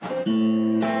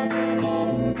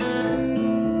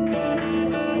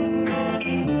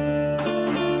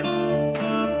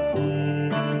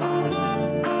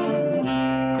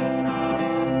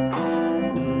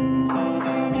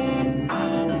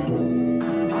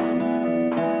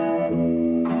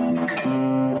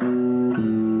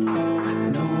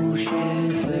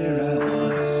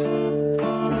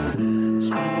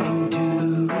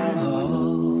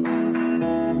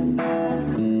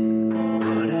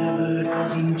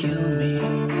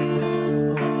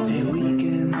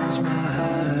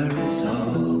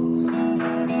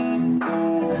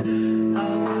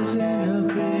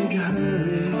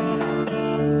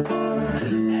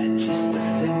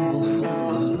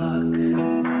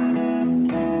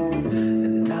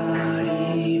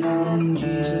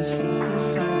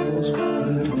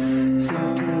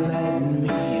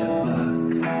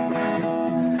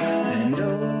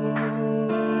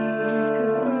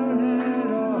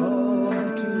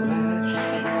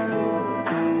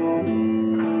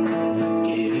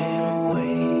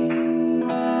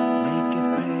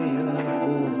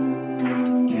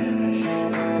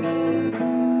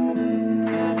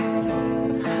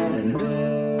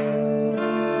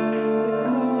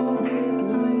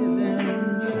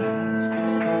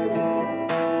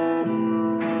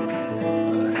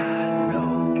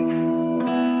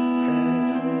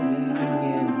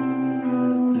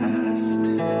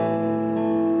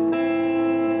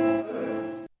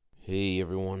Hey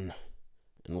everyone,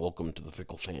 and welcome to the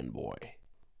Fickle Fanboy.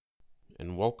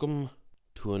 And welcome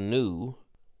to a new,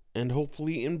 and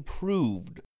hopefully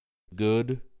improved,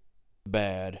 Good,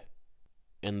 Bad,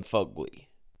 and Fugly.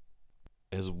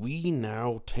 As we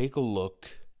now take a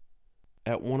look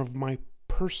at one of my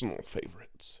personal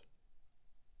favorites.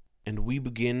 And we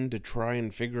begin to try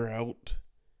and figure out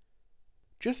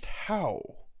just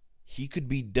how he could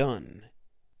be done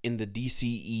in the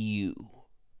DCEU.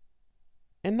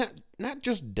 And not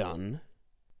just done,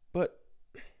 but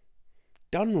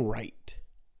done right.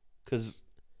 'Cause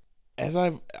as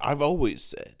I've always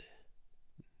said,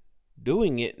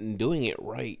 doing it and doing it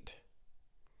right,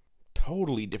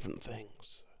 totally different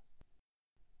things.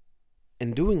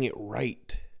 And doing it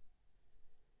right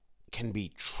can be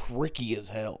tricky as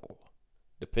hell,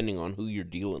 depending on who you're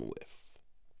dealing with.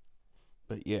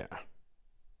 But yeah,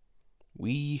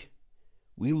 we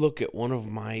look at one of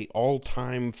my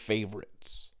all-time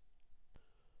favorites.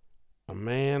 A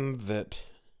man that,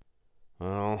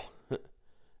 well,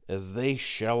 as they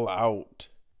shell out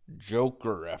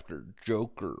Joker after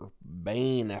Joker,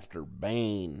 Bane after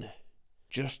Bane,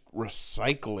 just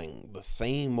recycling the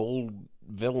same old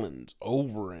villains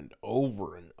over and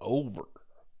over and over.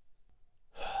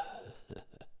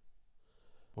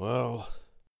 Well,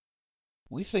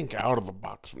 we think out of the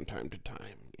box from time to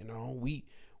time, you know.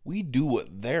 We do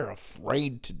what they're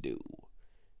afraid to do.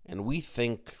 And we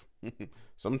think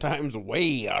sometimes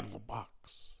way out of the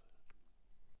box.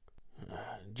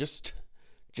 Just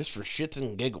for shits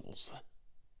and giggles.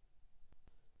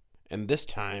 And this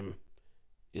time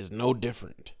is no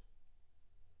different.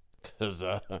 'Cause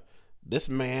this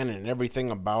man and everything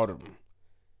about him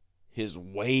is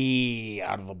way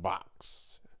out of the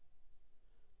box.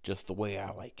 Just the way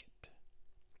I like it.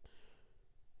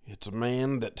 It's a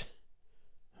man that,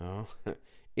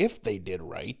 if they did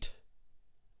right,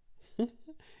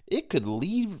 it could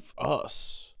leave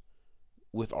us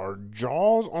with our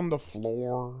jaws on the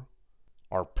floor,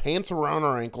 our pants around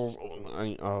our ankles,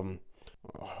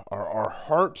 our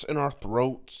hearts in our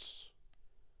throats,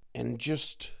 and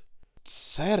just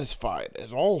satisfied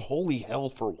as all holy hell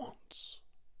for once.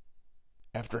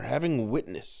 After having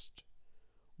witnessed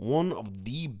one of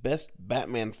the best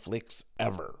Batman flicks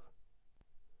ever.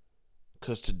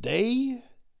 'Cause today,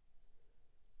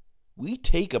 we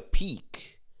take a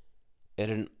peek at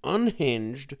an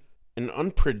unhinged and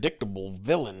unpredictable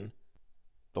villain,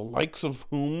 the likes of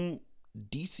whom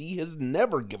DC has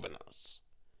never given us,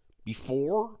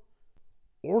 before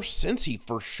or since he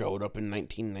first showed up in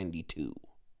 1992.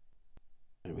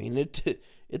 I mean,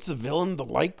 it's a villain the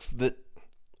likes that,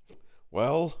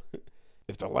 well,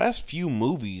 if the last few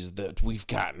movies that we've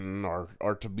gotten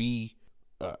are to be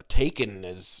taken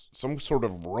as some sort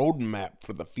of roadmap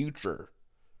for the future,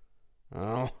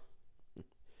 well,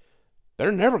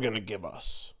 they're never going to give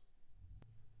us.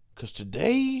 'Cause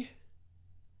today,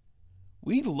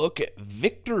 we look at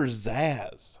Victor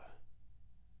Zsasz.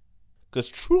 'Cause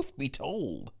truth be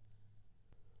told,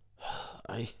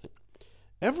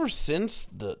 ever since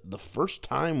the first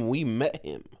time we met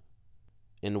him,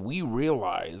 and we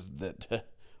realized that,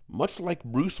 much like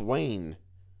Bruce Wayne,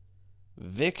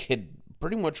 Vic had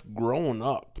pretty much grown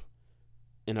up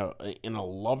in a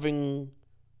loving,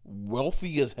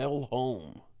 wealthy as hell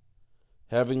home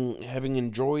having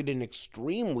enjoyed an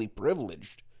extremely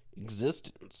privileged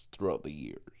existence throughout the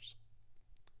years.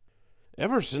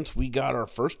 Ever since we got our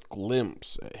first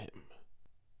glimpse at him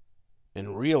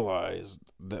and realized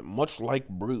that much like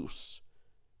Bruce,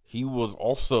 he was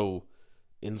also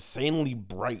insanely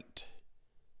bright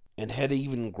and had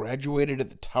even graduated at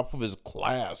the top of his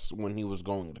class when he was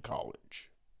going to college.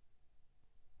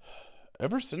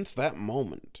 Ever since that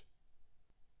moment,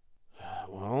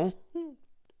 well,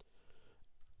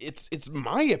 it's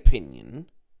my opinion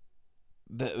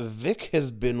that Vic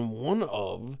has been one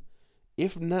of,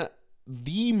 if not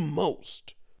the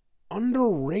most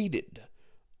underrated,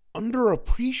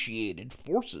 underappreciated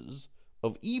forces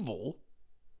of evil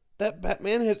that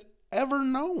Batman has ever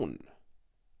known.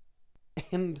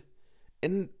 And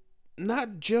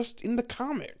not just in the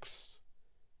comics,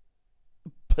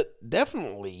 but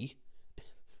definitely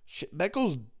that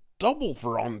goes double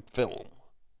for on film.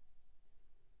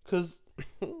 'Cause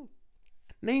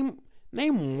name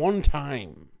one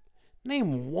time,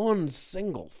 name one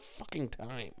single fucking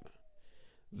time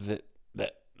that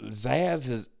Zsasz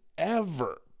has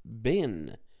ever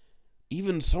been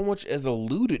even so much as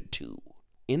alluded to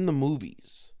in the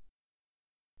movies.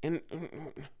 And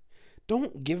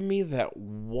don't give me that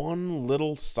one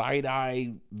little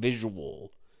side-eye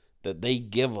visual that they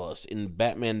give us in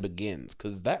Batman Begins,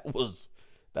 because that was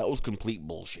complete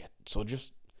bullshit. So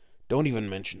just don't even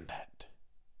mention that.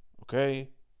 Okay?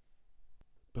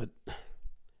 But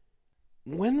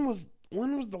when was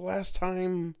the last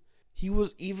time he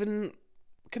was even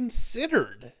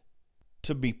considered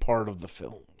to be part of the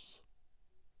films?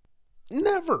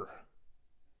 Never.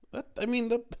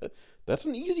 That's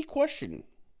an easy question.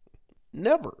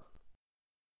 Never.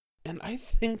 And I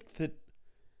think that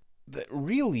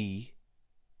really,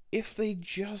 if they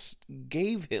just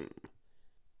gave him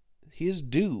his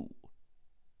due,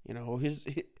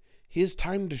 his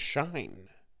time to shine,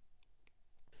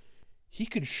 he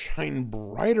could shine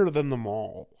brighter than them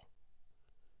all.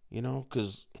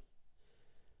 Because,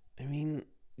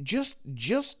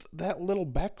 just that little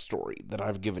backstory that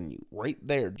I've given you right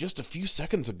there just a few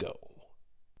seconds ago,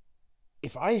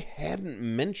 if I hadn't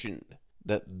mentioned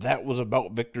that was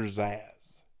about Victor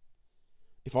Zsasz,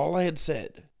 if all I had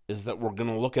said is that we're going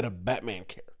to look at a Batman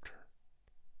character,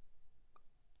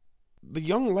 the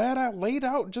young lad I laid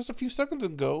out just a few seconds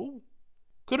ago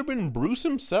could have been Bruce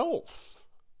himself.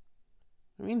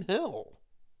 Hell.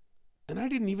 And I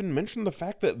didn't even mention the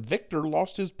fact that Victor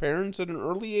lost his parents at an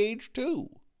early age,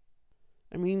 too.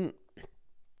 The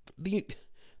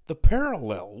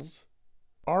parallels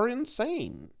are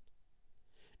insane.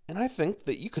 And I think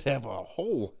that you could have a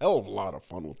whole hell of a lot of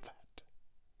fun with that.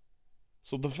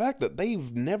 So the fact that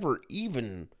they've never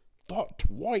even thought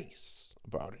twice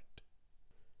about it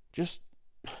just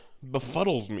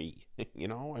befuddles me,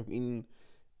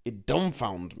 It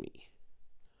dumbfounds me.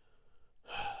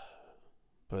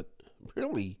 But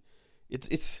really,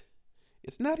 it's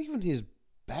not even his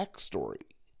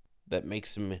backstory that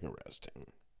makes him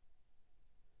interesting.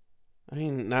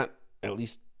 Not at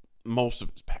least most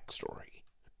of his backstory.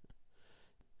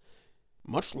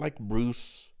 Much like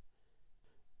Bruce,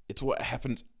 it's what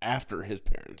happens after his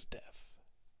parents' death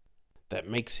that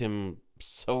makes him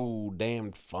so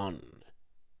damned fun.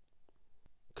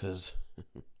 'Cause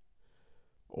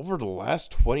over the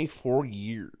last 24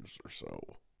 years or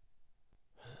so,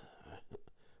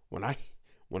 when I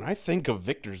think of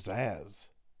Victor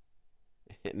Zsasz,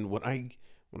 and when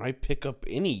I pick up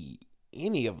any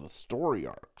of the story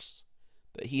arcs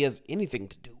that he has anything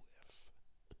to do with,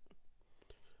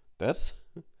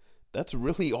 that's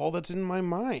really all that's in my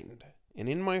mind and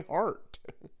in my heart.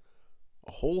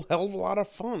 A whole hell of a lot of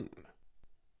fun.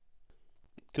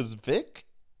 'Cause Vic,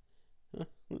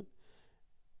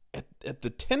 at the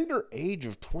tender age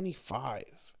of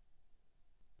 25,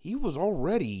 he was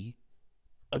already,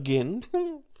 again,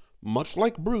 much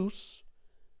like Bruce,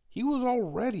 he was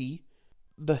already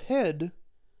the head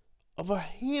of a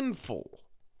handful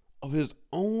of his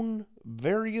own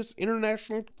various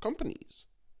international companies,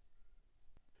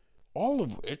 all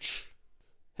of which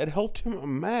had helped him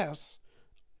amass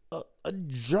a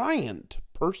giant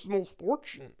personal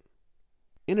fortune,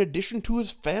 in addition to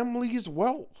his family's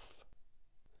wealth.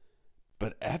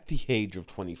 But at the age of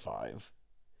 25,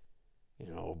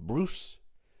 Bruce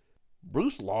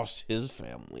lost his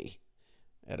family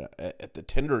at the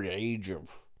tender age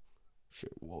of,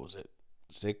 what was it?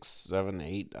 6, 7,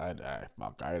 8? I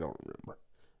don't remember.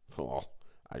 Well,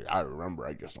 I remember,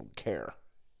 I just don't care.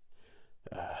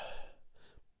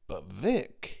 But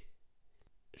Vic,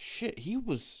 he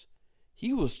was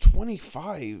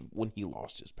 25 when he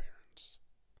lost his parents.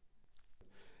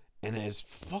 And as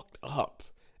fucked up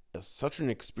because such an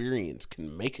experience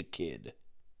can make a kid.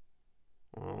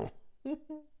 Oh,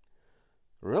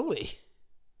 really?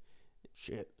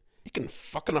 Shit, it can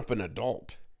fucking up an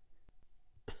adult.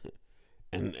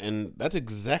 And that's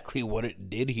exactly what it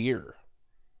did here.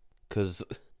 Because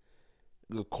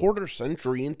a quarter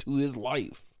century into his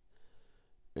life,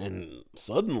 and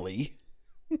suddenly,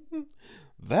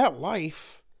 that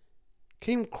life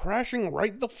came crashing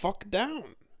right the fuck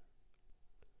down.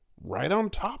 Right on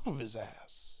top of his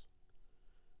ass.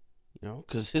 You know,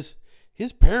 because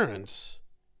his parents,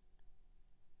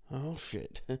 oh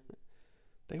shit,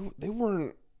 they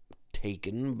weren't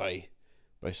taken by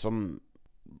some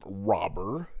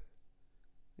robber.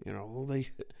 You know,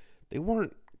 they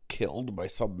weren't killed by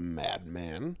some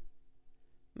madman.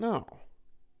 No.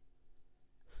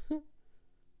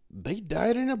 They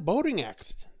died in a boating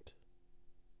accident.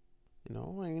 You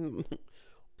know, I mean,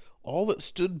 all that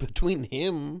stood between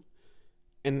him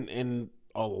and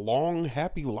a long,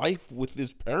 happy life with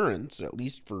his parents, at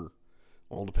least for,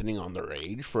 well, depending on their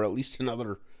age, for at least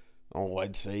another,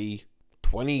 I'd say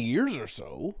 20 years or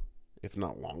so, if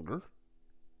not longer,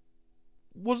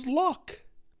 was luck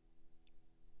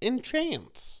and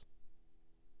chance.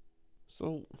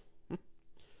 So,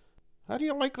 how do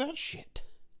you like that shit?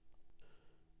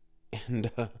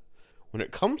 And when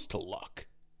it comes to luck,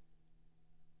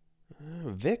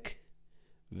 Vic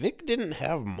didn't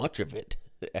have much of it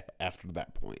after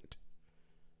that point.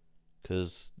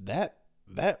 Because that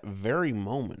very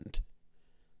moment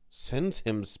sends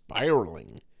him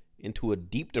spiraling into a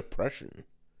deep depression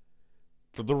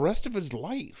for the rest of his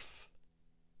life.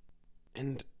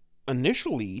 And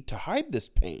initially, to hide this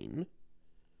pain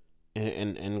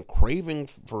and craving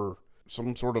for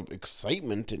some sort of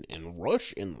excitement and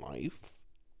rush in life,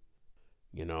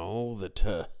 you know,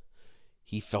 that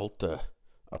he felt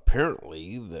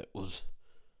apparently that was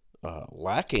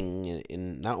lacking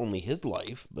in not only his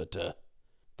life, but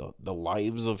the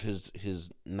lives of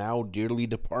his now dearly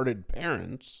departed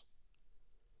parents.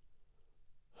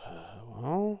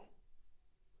 Well,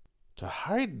 to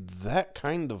hide that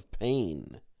kind of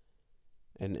pain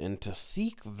and to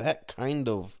seek that kind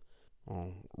of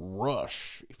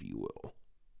rush, if you will,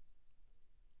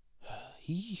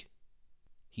 he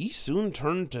soon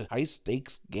turned to high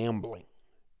stakes gambling.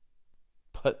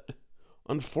 But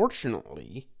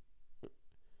unfortunately,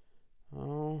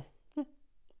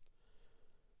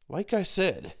 like I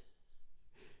said,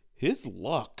 his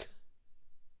luck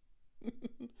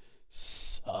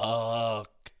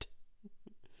sucked.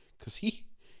 'Cause he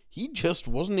just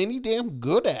wasn't any damn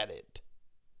good at it.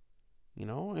 You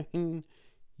know, I mean,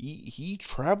 he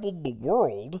traveled the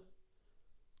world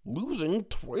losing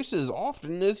twice as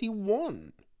often as he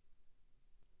won.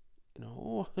 You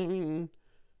know, I mean,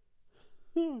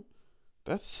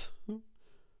 that's...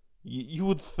 You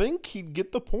would think he'd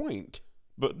get the point,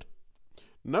 but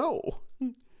no.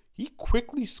 He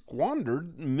quickly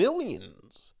squandered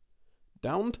millions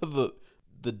down to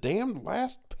the damned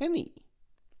last penny,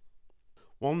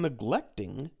 while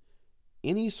neglecting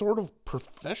any sort of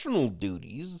professional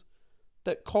duties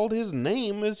that called his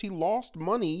name as he lost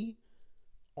money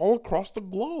all across the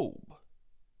globe.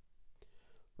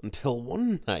 Until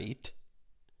one night,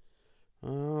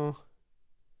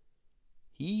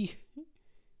 he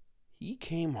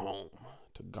came home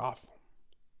to Gotham,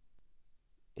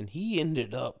 and he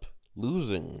ended up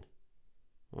losing,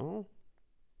 the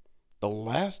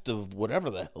last of whatever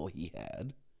the hell he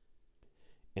had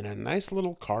in a nice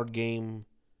little card game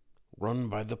run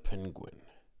by the Penguin.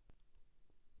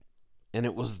 And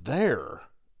it was there,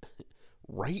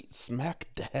 right smack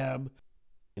dab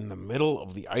in the middle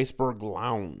of the Iceberg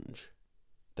Lounge,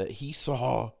 that he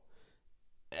saw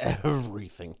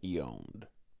everything he owned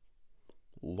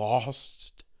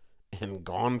lost and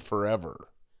gone forever,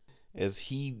 as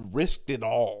he risked it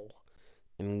all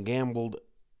and gambled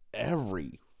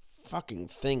every fucking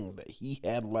thing that he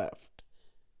had left,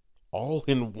 all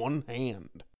in one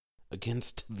hand,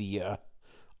 against the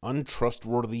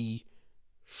untrustworthy,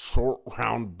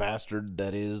 short-round bastard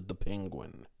that is the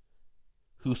Penguin,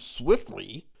 who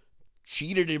swiftly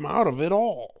cheated him out of it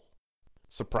all.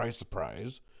 Surprise,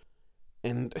 surprise.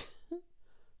 And,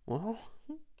 well,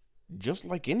 just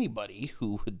like anybody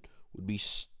who would be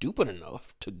stupid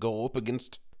enough to go up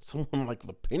against someone like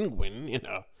the Penguin in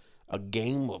a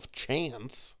game of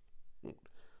chance,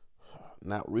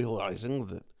 not realizing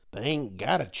that they ain't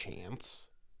got a chance,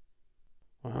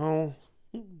 well,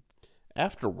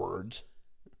 afterwards,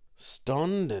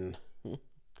 stunned and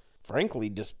frankly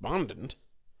despondent,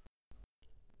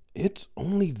 it's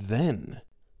only then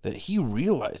that he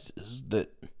realizes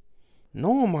that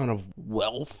no amount of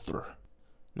wealth or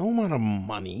no amount of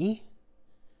money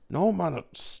no amount of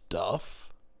stuff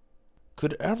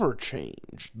could ever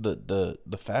change the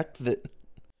fact that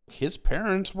his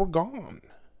parents were gone.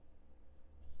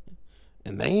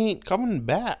 And they ain't coming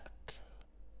back.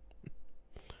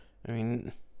 I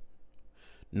mean,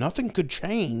 nothing could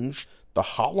change the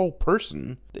hollow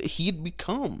person that he'd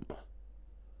become.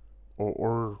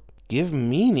 Or give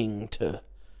meaning to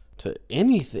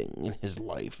anything in his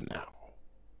life now.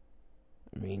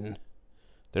 I mean,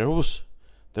 there was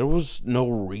no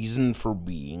reason for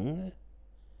being.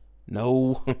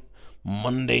 No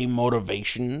Monday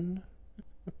motivation.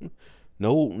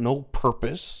 No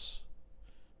purpose.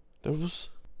 There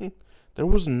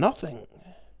was nothing.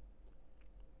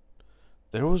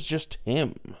 There was just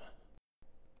him.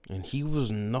 And he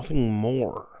was nothing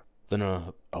more than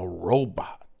a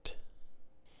robot.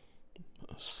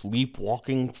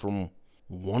 Sleepwalking from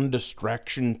one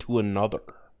distraction to another.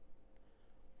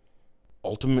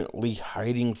 Ultimately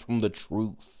hiding from the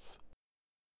truth.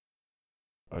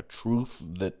 A truth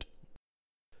that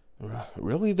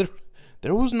really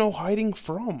there was no hiding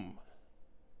from.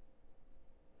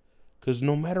 Because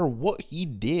no matter what he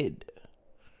did,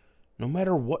 no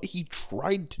matter what he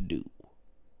tried to do,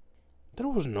 there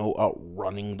was no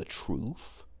outrunning the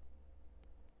truth.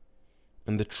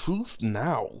 And the truth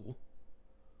now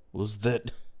was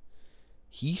that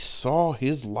he saw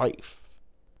his life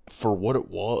for what it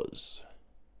was.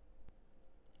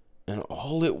 And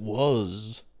all it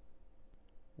was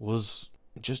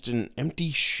just an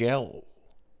empty shell,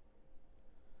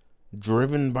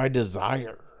 driven by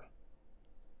desire.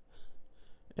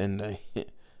 And I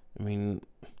mean,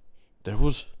 there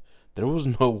was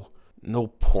no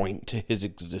point to his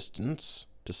existence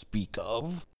to speak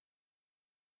of.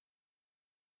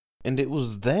 And it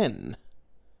was then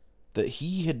that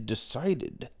he had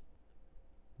decided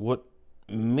what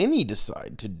many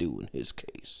decide to do in his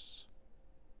case.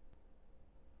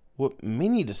 What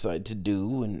many decide to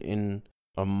do in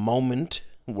a moment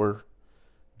where,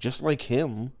 just like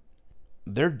him,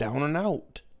 they're down and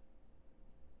out.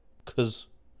 'Cause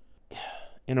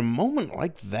in a moment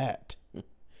like that,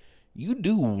 you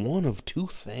do one of two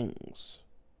things.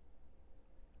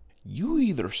 You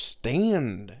either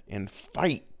stand and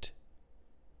fight,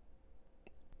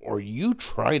 or you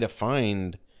try to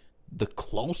find the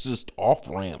closest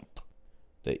off-ramp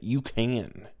that you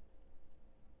can.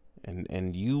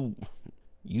 And you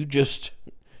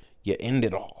end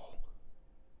it all.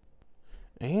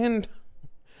 And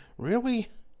really,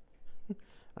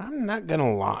 I'm not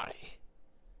gonna lie.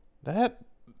 That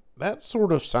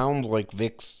sort of sounds like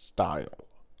Vic's style.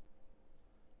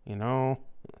 You know,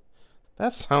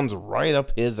 that sounds right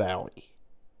up his alley.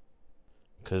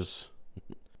 'Cause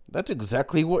that's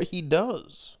exactly what he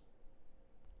does.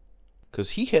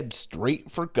 'Cause he heads straight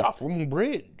for Gotham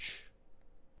Bridge.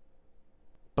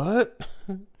 But,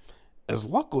 as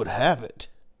luck would have it,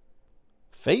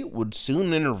 fate would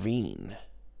soon intervene.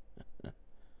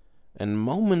 And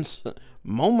moments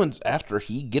after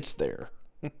he gets there,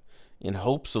 in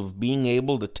hopes of being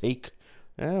able to take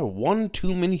one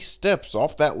too many steps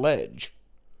off that ledge,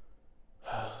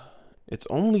 it's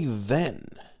only then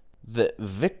that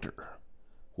Victor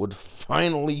would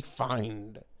finally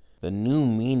find the new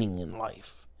meaning in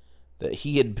life that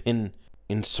he had been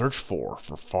in search for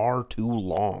far too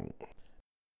long.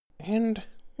 And,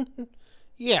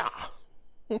 yeah,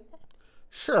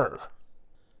 sure.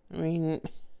 I mean,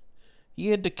 he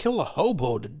had to kill a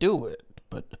hobo to do it,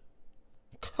 but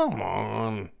come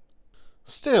on.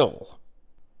 Still,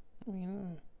 I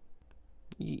mean,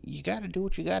 you gotta do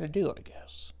what you gotta do, I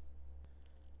guess.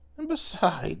 And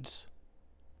besides,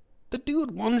 the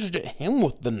dude lunged at him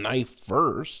with the knife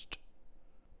first.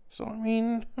 So, I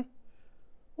mean,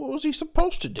 what was he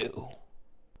supposed to do?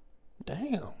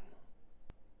 Damn.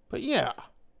 But yeah,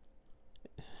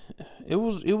 it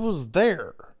was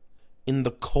there in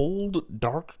the cold,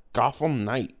 dark Gotham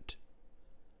night.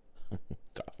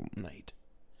 Gotham Night.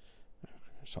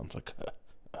 Sounds like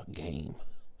a game.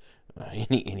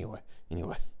 Anyway,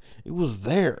 it was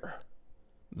there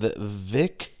that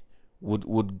Vic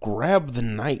would grab the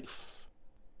knife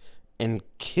and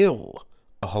kill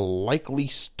a likely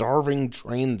starving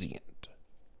transient.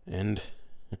 And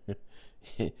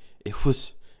it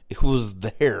was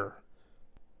there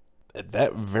at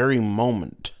that very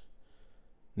moment,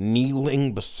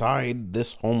 kneeling beside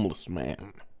this homeless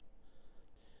man,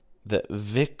 that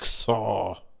Vic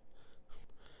saw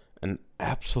an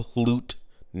absolute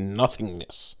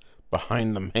nothingness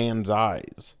behind the man's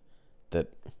eyes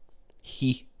that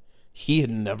he had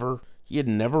never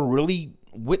really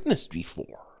witnessed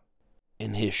before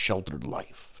in his sheltered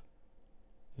life.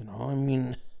 You know, I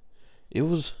mean, it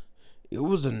was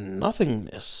a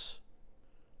nothingness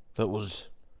that was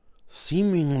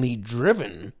seemingly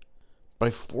driven by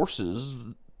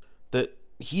forces that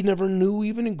he never knew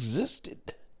even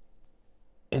existed.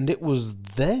 And it was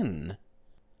then,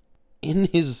 in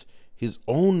his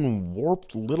own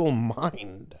warped little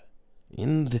mind,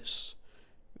 in this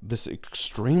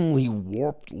extremely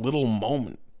warped little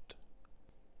moment,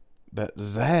 that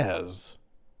Zsasz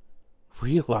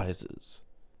realizes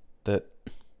that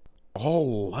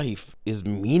all life is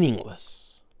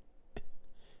meaningless,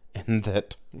 and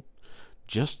that,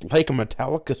 just like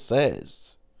Metallica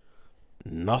says,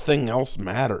 nothing else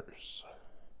matters.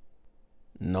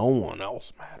 No one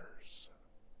else matters.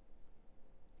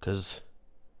 'Cause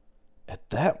at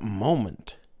that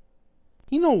moment,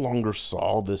 he no longer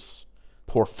saw this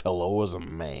poor fellow as a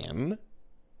man.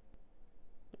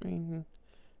 I mean,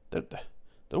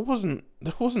 there wasn't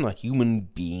a human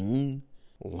being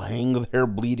laying there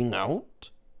bleeding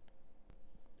out.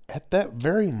 At that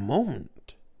very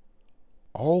moment,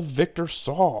 all Victor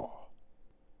saw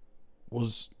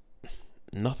was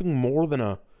nothing more than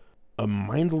a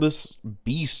mindless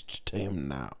beast to him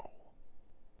now.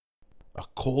 A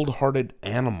cold-hearted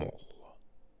animal.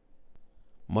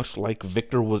 Much like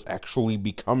Victor was actually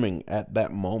becoming at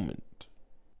that moment.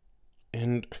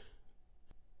 And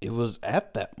it was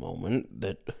at that moment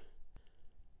that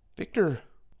Victor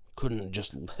couldn't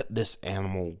just let this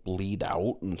animal bleed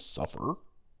out and suffer.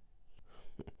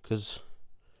 Because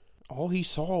all he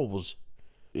saw was...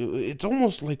 It's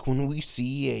almost like when we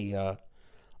see a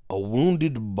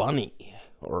wounded bunny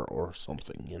or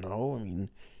something, you know? I mean,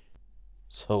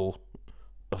 so,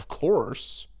 of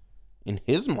course, in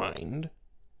his mind,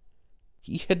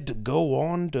 he had to go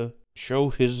on to show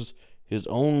his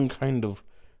own kind of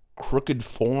crooked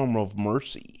form of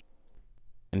mercy.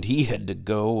 And he had to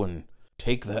go and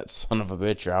take that son of a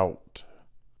bitch out.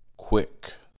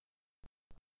 Quick.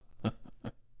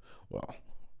 Well,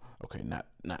 okay,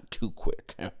 not too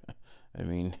quick. I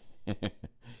mean,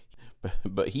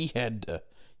 but he had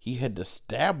to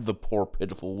stab the poor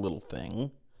pitiful little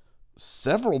thing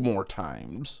several more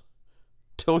times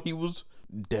till he was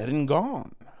dead and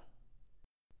gone.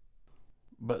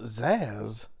 But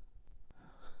Zsasz,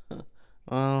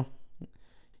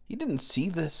 he didn't see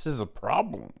this as a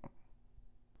problem.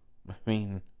 I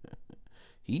mean,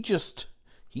 he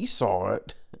saw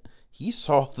it. He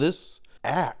saw this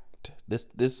act,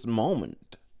 this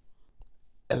moment,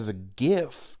 as a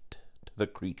gift to the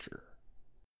creature.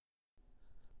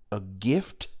 A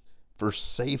gift for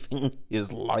saving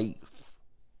his life.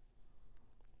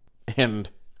 And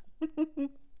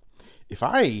if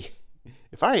I'm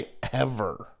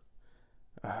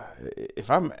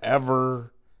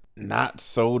ever not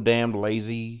so damned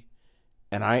lazy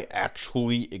and I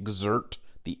actually exert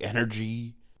the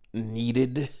energy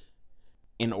needed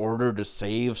in order to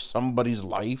save somebody's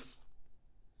life,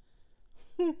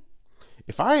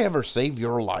 if I ever save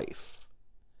your life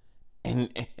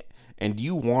and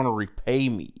you want to repay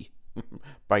me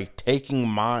by taking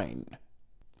mine,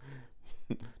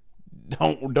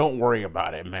 don't worry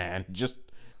about it, man. Just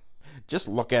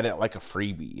look at it like a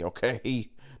freebie,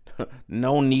 okay?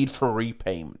 No need for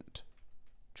repayment.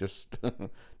 Just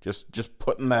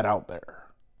putting that out there.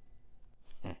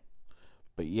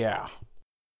 But yeah,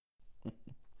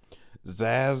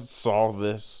 Zsasz saw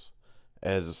this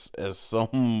as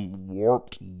some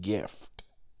warped gift.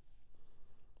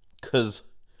 'Cause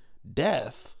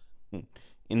death,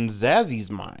 in Zazzy's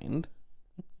mind,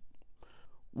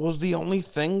 was the only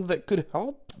thing that could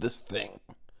help this thing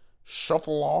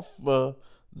shuffle off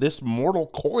this mortal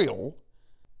coil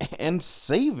and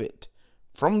save it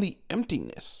from the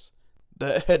emptiness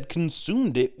that had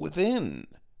consumed it within.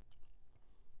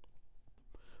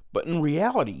 But in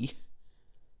reality,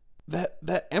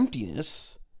 that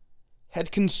emptiness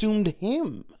had consumed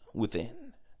him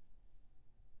within.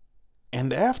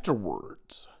 And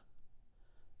afterwards,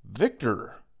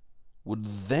 Victor would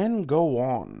then go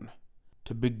on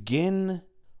to begin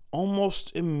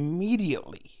almost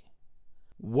immediately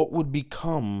what would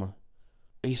become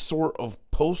a sort of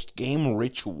post-game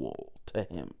ritual to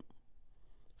him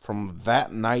from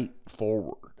that night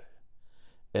forward,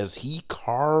 as he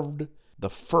carved the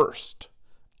first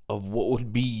of what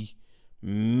would be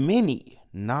many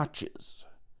notches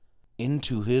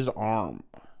into his arm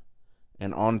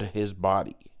and onto his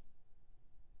body.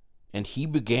 And he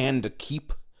began to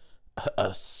keep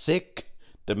a sick,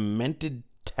 demented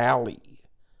tally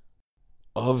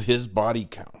of his body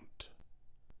count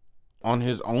on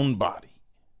his own body.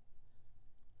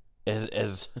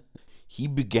 As he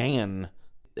began,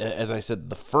 as I said,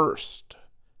 the first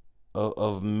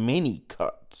of many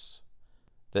cuts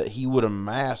that he would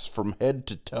amass from head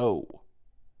to toe.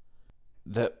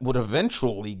 that would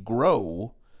eventually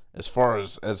grow, as far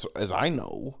as I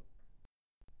know,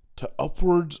 to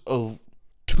upwards of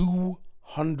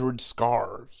 200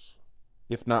 scars,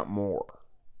 if not more.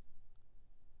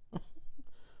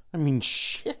 I mean,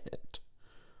 shit.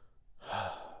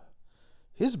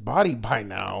 His body by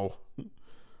now,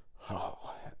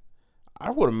 oh,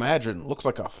 I would imagine, looks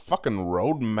like a fucking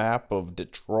road map of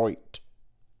Detroit.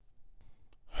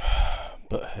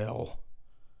 But hell,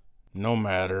 no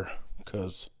matter,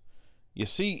 because, you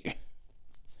see,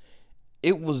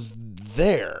 it was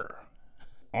there,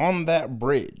 on that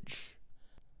bridge,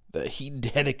 that he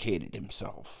dedicated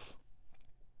himself.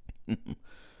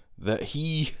 That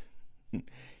he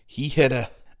had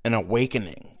an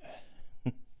awakening.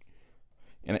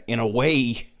 In a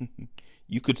way,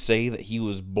 you could say that he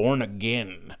was born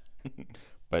again,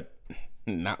 but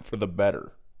not for the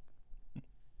better.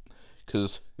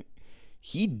 Because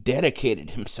he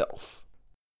dedicated himself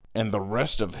and the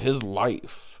rest of his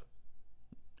life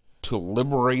to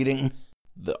liberating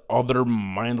the other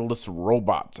mindless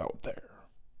robots out there.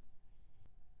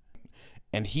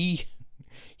 And he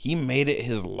made it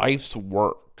his life's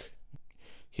work,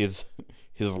 his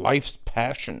life's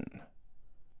passion,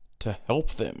 to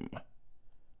help them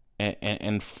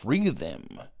and free them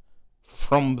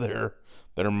from their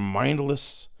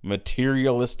mindless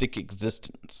materialistic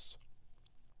existence.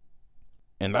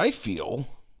 And I feel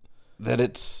that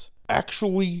it's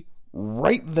actually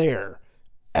right there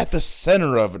at the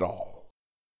center of it all,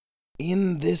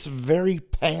 in this very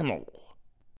panel,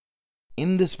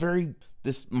 in this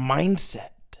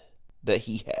mindset that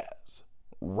he has,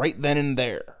 right then and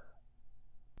there,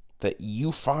 that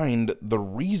you find the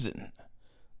reason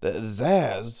that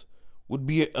Zsasz would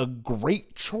be a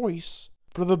great choice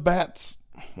for the Bat's,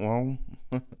 well,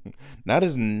 not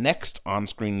his next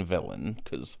on-screen villain,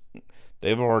 because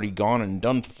they've already gone and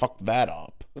done fucked that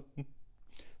up.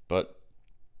 But,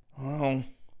 well,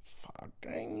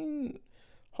 fucking,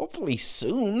 hopefully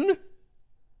soon.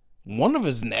 One of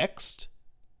his next.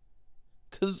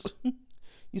 Because,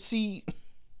 you see,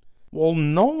 while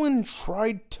Nolan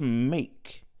tried to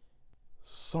make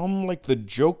some like the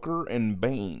Joker and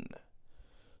Bane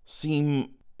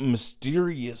seem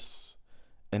mysterious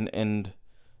and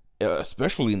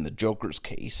especially in the Joker's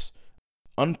case,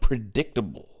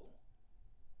 unpredictable.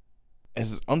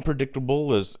 As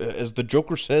unpredictable as the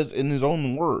Joker says in his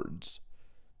own words,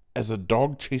 as a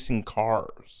dog chasing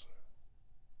cars.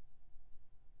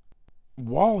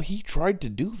 While he tried to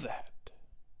do that,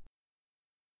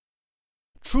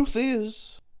 truth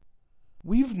is,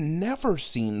 we've never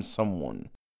seen someone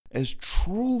as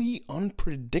truly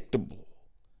unpredictable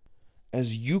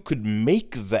as you could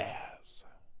make Zsasz.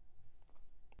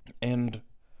 And,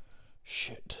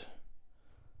 shit,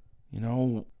 you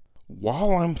know,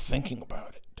 while I'm thinking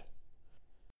about it,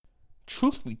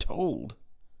 truth be told,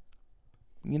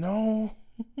 you know,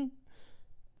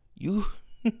 you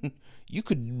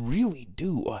could really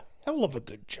do a hell of a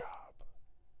good job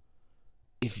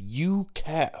if you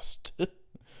cast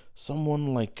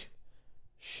someone like,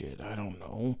 shit, I don't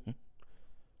know,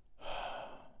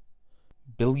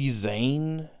 Billy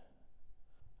Zane,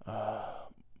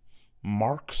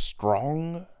 Mark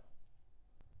Strong.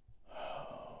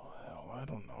 Oh, hell, I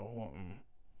don't know.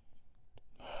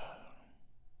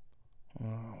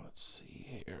 Let's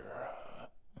see here.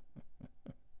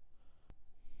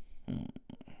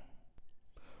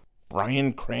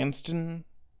 Bryan Cranston.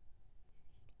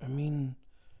 I mean,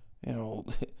 you know,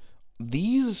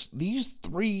 these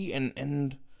three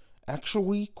and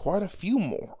actually quite a few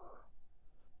more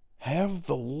have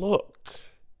the look,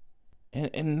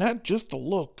 and not just the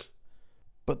look,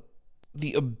 but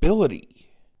the ability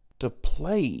to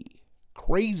play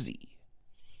crazy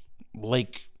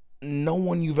like no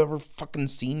one you've ever fucking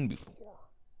seen before.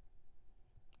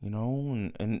 You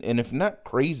know, and if not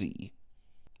crazy,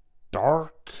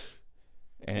 dark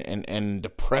and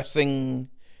depressing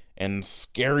and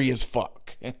scary as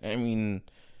fuck. I mean,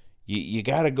 you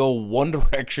gotta go one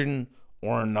direction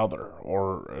or another,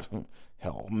 or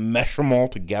hell, mesh them all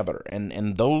together.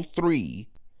 And those three,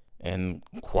 and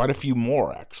quite a few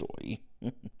more actually,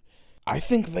 I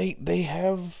think they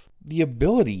have the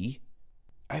ability,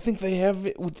 I think they have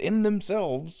it within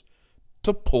themselves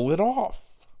to pull it off.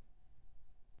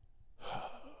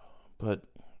 But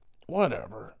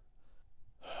whatever.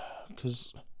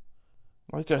 Because,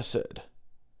 like I said,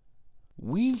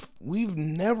 we've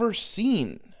never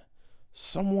seen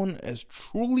someone as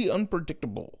truly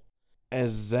unpredictable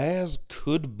as Zsasz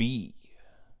could be.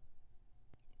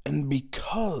 And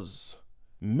because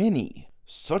many,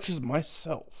 such as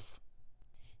myself,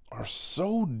 are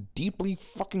so deeply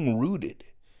fucking rooted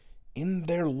in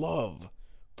their love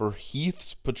for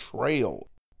Heath's portrayal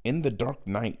in The Dark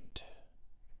Knight.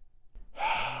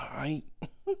 I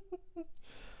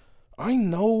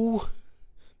know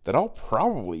that I'll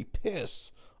probably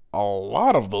piss a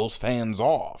lot of those fans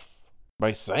off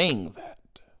by saying that.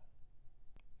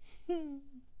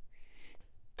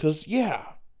 'Cause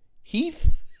yeah, Heath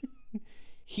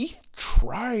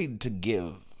tried to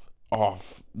give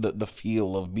off the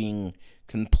feel of being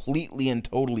completely and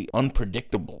totally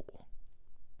unpredictable.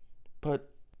 But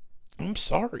I'm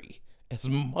sorry, as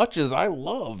much as I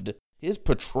loved his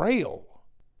portrayal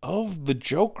of the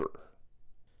Joker,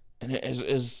 and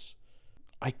as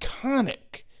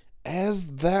iconic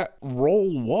as that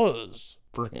role was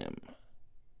for him,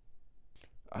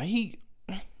 I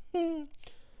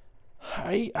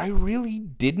really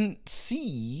didn't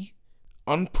see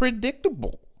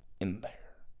unpredictable in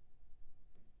there.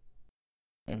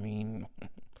 I mean,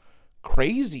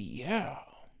 crazy, yeah.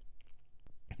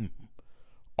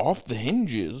 Off the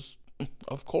hinges,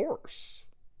 of course.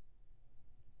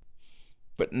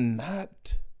 But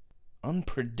not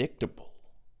unpredictable.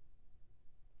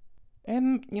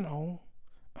 And,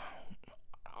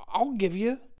 I'll give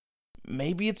you,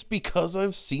 maybe it's because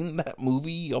I've seen that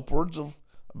movie upwards of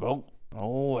about,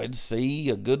 I'd say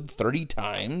a good 30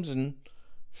 times, and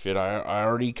shit, I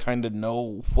already kind of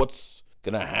know what's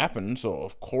gonna happen, so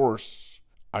of course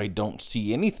I don't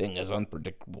see anything as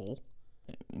unpredictable.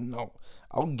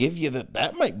 I'll give you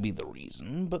that might be the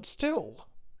reason, but still.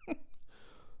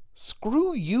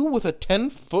 Screw you with a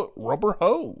 10-foot rubber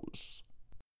hose.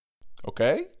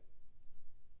 Okay?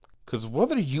 Because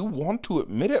whether you want to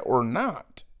admit it or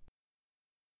not,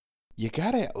 you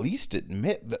gotta at least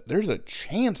admit that there's a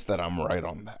chance that I'm right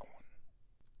on that one.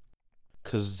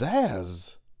 Because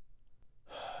Zsasz,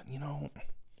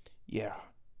 yeah,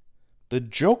 the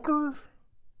Joker,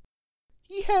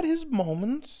 he had his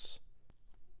moments,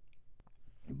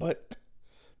 but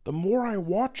the more I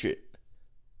watch it,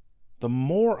 the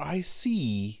more I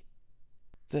see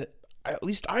that, at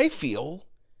least I feel,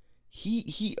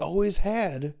 he always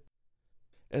had,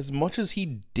 as much as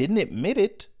he didn't admit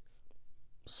it,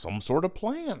 some sort of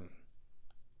plan.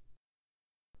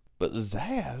 But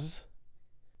Zsasz,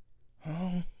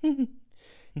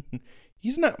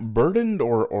 he's not burdened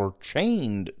or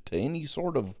chained to any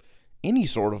sort of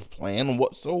plan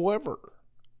whatsoever.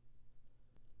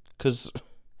 'Cause,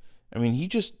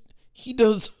 he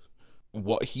does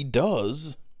what he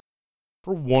does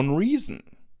for one reason.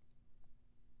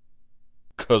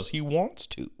 'Cause he wants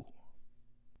to.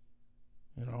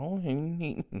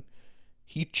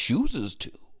 He chooses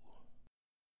to.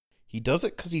 He does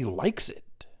it 'cause he likes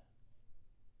it.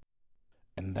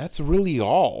 And that's really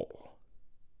all.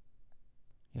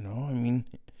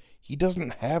 He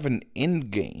doesn't have an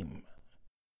end game.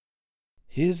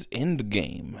 His end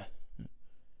game,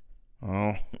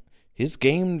 his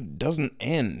game doesn't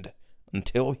end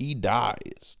until he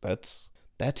dies. That's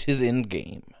his end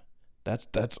game.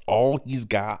 That's all he's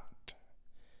got.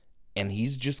 And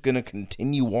he's just gonna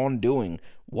continue on doing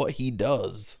what he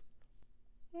does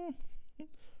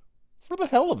for the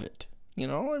hell of it.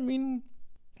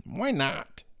 Why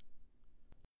not?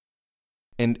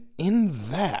 And in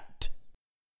that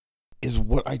is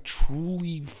what I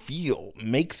truly feel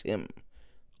makes him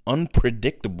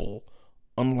unpredictable,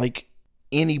 unlike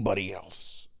anybody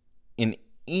else in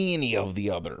any of the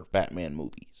other Batman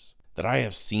movies that I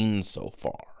have seen so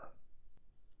far.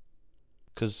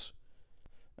 'Cause,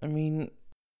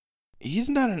 he's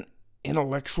not an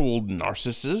intellectual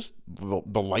narcissist,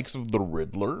 the likes of the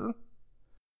Riddler.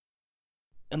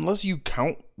 Unless you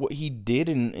count what he did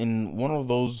in one of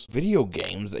those video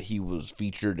games that he was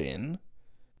featured in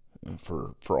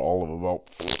for all of about...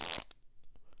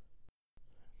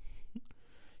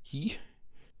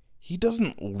 He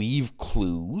doesn't leave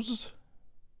clues.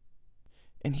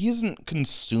 And he isn't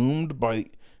consumed by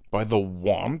the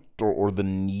want or the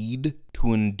need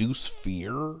to induce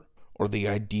fear, or the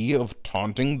idea of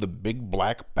taunting the big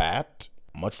black bat,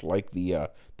 much like the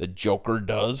Joker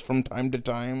does from time to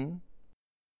time.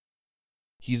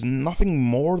 He's nothing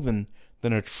more than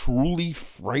a truly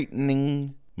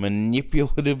frightening,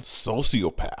 manipulative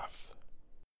sociopath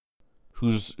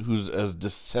who's as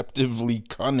deceptively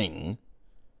cunning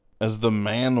as the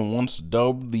man once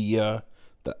dubbed the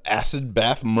acid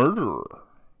bath murderer,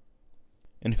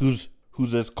 and who's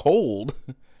as cold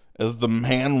as the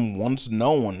man once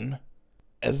known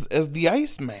as the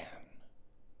Iceman.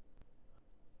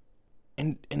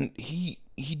 And he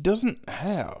doesn't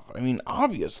have,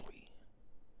 obviously,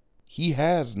 he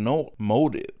has no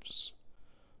motives,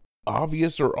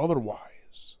 obvious or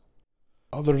otherwise,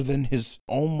 other than his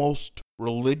almost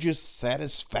religious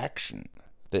satisfaction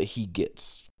that he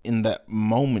gets in that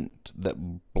moment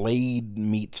that blade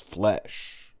meets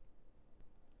flesh.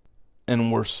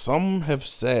 And where some have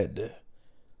said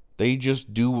they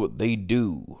just do what they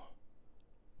do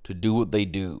to do what they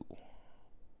do,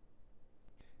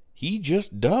 he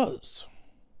just does.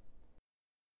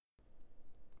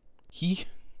 He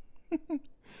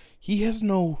has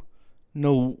no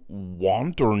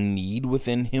want or need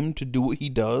within him to do what he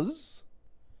does.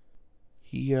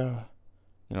 He,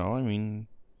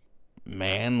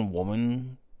 man,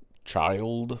 woman,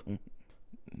 child,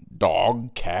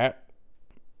 dog, cat,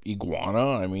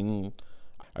 iguana,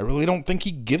 I really don't think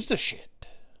he gives a shit.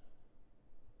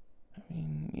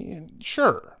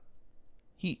 Sure,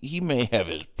 he may have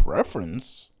his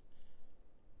preference,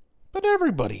 but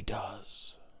everybody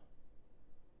does.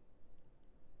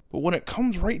 But when it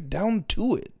comes right down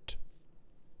to it,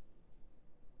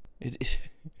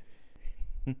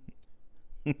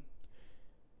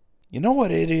 you know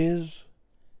what it is?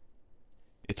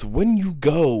 It's when you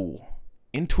go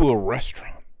into a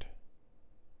restaurant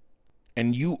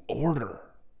and you order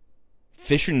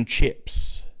fish and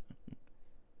chips,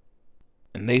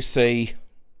 and they say,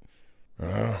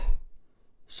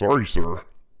 sorry, sir.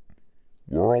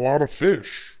 We're all out of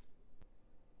fish.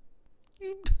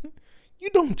 You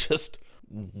don't just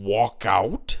walk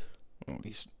out. At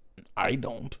least I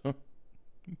don't.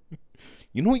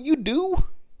 You know what you do?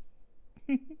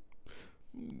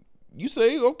 You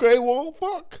say, okay, well,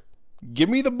 fuck. Give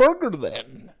me the burger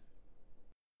then.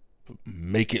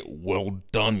 Make it well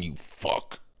done, you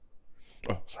fuck.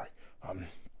 Oh, sorry.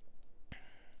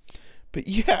 But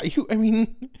yeah, you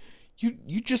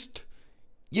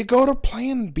go to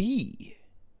plan B.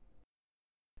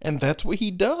 And that's what he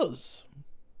does.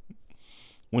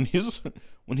 When his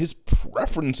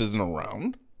preference isn't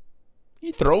around,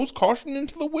 he throws caution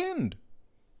into the wind.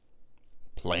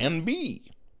 Plan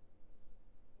B.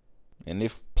 And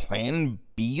if plan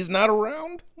B is not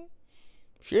around,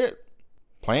 shit.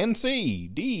 Plan C,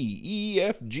 D, E,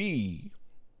 F, G.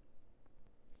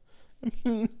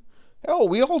 Hell,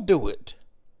 we all do it.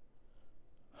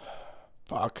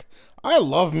 Fuck. I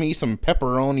love me some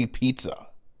pepperoni pizza.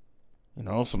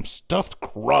 Some stuffed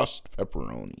crust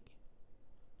pepperoni.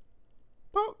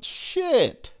 Well,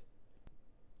 shit.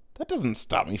 That doesn't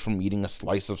stop me from eating a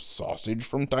slice of sausage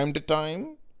from time to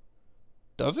time.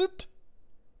 Does it?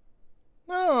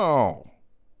 No.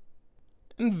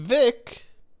 And Vic,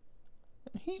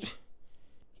 he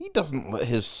doesn't let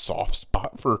his soft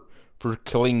spot for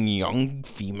killing young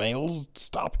females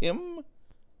stop him.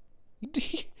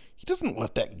 He doesn't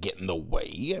let that get in the way.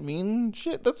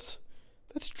 Shit, that's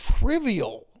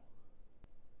trivial.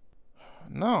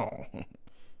 No.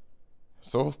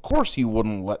 So of course he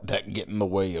wouldn't let that get in the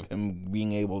way of him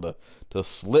being able to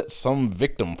slit some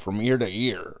victim from ear to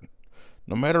ear,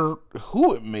 no matter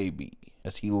who it may be,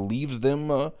 as he leaves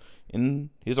them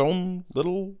in his own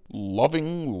little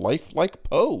loving, lifelike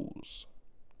pose.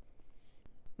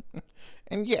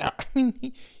 And yeah,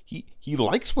 he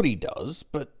likes what he does,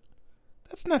 but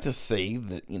that's not to say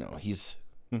that, he's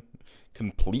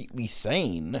completely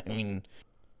sane. In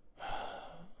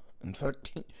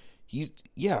fact,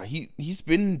 he's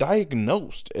been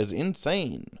diagnosed as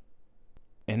insane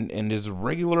and is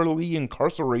regularly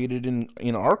incarcerated in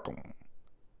Arkham.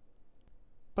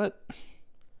 But,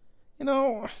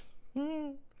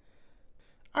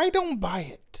 I don't buy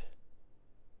it.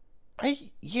 I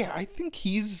think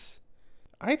he's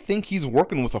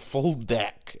working with a full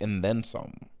deck and then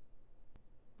some.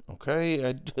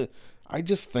 Okay? I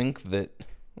just think that,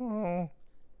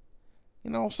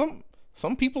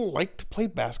 some people like to play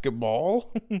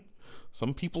basketball.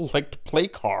 Some people like to play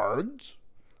cards.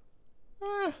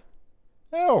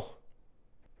 Hell,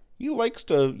 he likes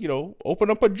to,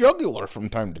 open up a jugular from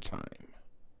time to time.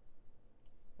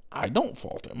 I don't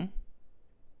fault him.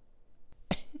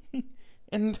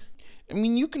 And,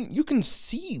 you can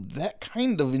see that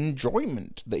kind of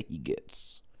enjoyment that he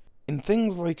gets in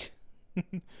things like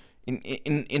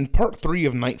in part 3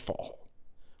 of Nightfall,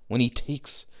 when he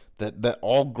takes that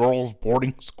all-girls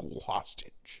boarding school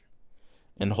hostage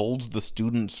and holds the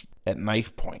students at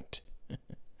knife point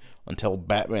until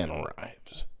Batman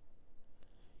arrives.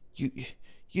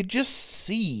 You just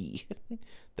see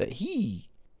that he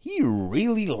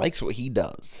really likes what he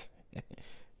does.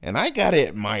 And I gotta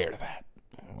admire that.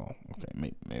 Well, okay,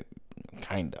 maybe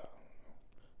kinda.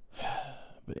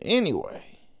 But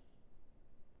anyway,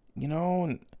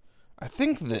 and I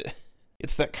think that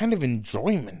it's that kind of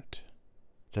enjoyment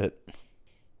that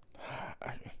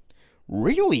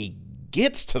really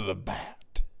gets to the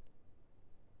Bat.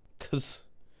 'Cause,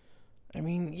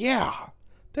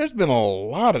 there's been a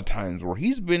lot of times where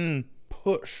he's been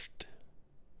pushed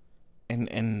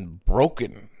and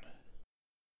broken.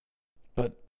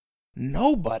 But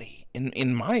nobody,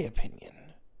 in my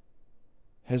opinion,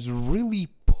 has really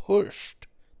pushed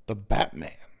the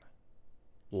Batman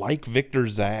like Victor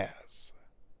Zsasz.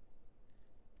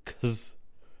 'Cause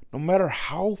no matter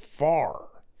how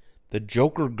far the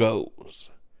Joker goes,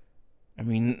 I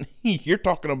mean, you're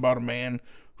talking about a man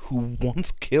who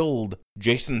once killed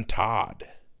Jason Todd.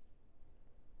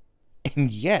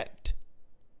 And yet,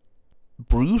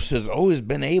 Bruce has always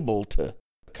been able to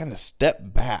kind of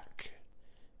step back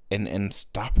and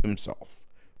stop himself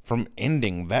from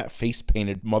ending that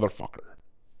face-painted motherfucker.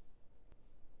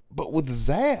 But with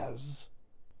Zsasz,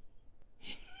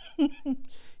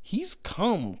 he's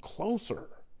come closer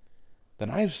than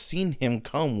I've seen him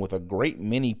come with a great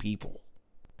many people.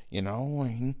 You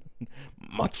know,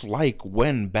 much like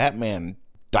when Batman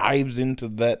dives into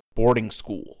that boarding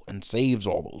school and saves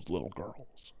all those little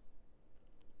girls.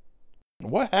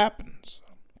 What happens?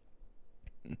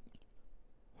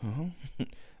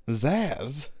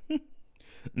 Zsasz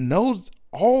knows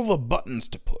all the buttons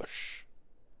to push.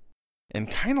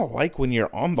 And kind of like when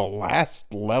you're on the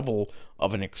last level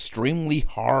of an extremely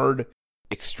hard,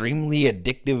 extremely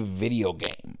addictive video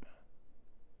game.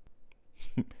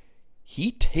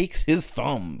 He takes his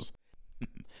thumbs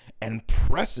and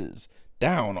presses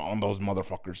down on those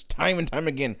motherfuckers time and time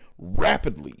again,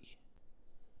 rapidly.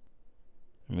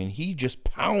 I mean, he just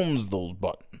pounds those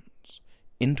buttons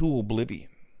into oblivion.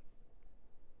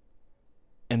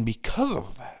 And because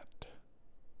of that,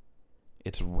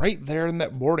 it's right there in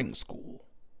that boarding school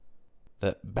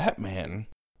that Batman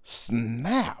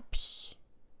snaps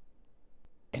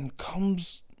and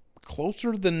comes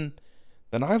closer than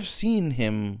I've seen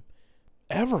him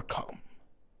ever come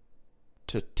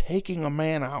to taking a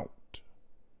man out.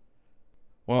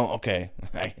 Well, okay.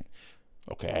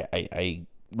 I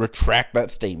retract that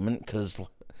statement, because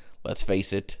let's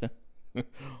face it,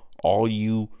 all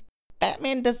you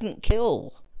Batman doesn't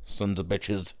kill sons of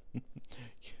bitches,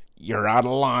 you're out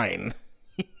of line.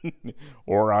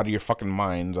 Or out of your fucking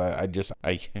minds. I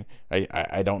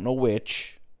don't know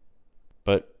which.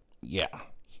 But yeah.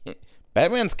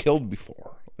 Batman's killed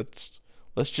before.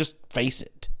 Let's just face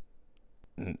it.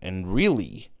 And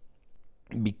really,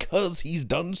 because he's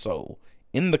done so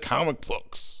in the comic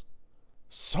books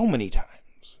so many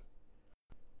times.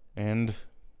 And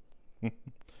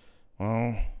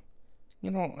well,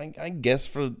 you know, I guess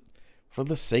for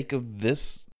the sake of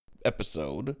this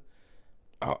episode,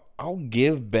 I'll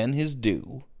give Ben his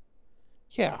due.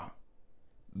 Yeah,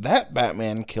 that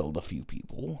Batman killed a few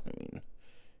people. I mean,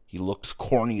 he looked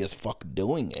corny as fuck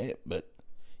doing it, but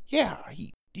yeah,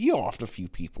 he offed a few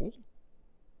people.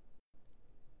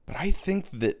 But I think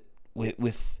that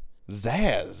with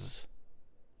Zsasz,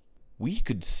 we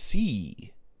could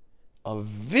see a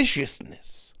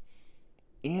viciousness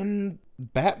in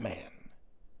Batman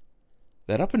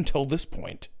that up until this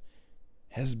point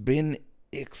has been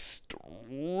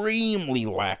extremely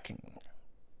lacking.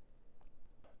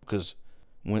 Because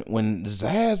when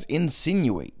Zsasz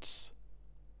insinuates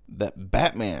that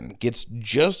Batman gets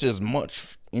just as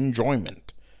much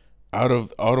enjoyment out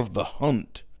of the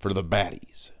hunt for the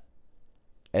baddies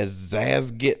as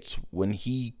Zsasz gets when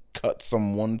he cuts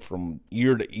someone from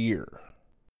ear to ear,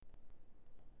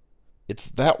 it's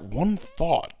that one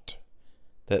thought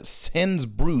that sends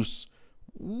Bruce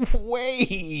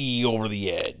way over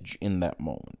the edge in that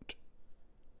moment.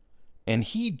 And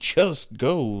he just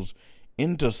goes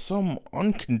into some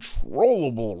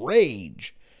uncontrollable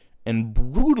rage and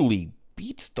brutally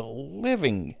beats the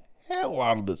living hell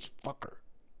out of this fucker.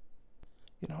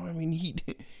 You know, I mean,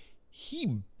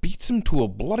 he beats him to a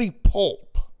bloody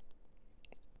pulp.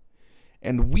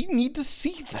 And we need to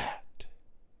see that.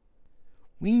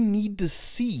 We need to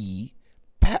see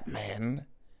Batman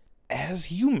as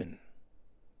human.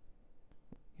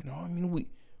 You know, I mean,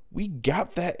 we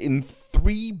got that in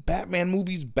 3 Batman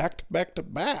movies back to back to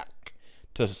back,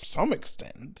 to some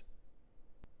extent.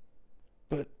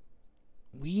 But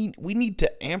we need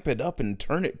to amp it up and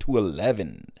turn it to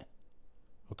 11.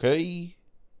 Okay?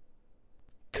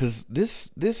 Because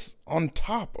this on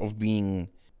top of being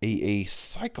a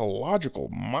psychological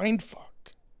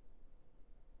mindfuck,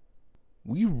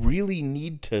 we really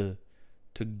need to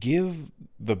give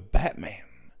the Batman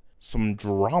some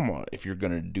drama if you're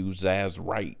gonna do Zsasz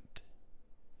right.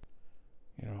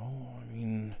 You know, I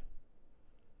mean,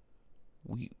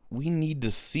 we need to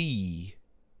see,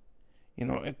 you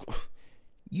know,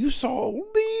 you saw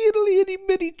little itty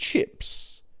bitty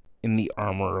chips in the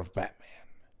armor of Batman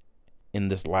in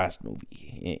this last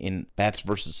movie, in Bats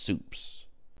vs. Supes.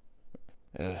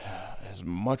 As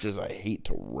much as I hate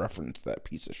to reference that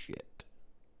piece of shit,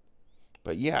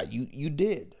 But yeah, you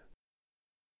did.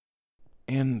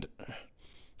 And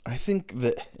I think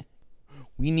that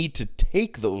we need to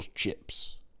take those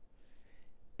chips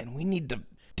and we need to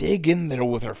dig in there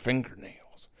with our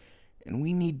fingernails and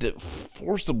we need to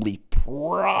forcibly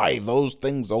pry those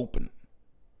things open.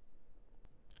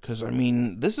 Because, I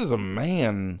mean, this is a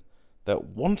man that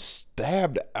once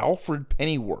stabbed Alfred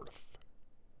Pennyworth.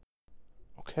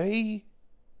 Okay?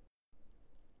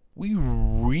 We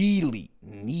really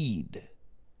need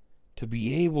to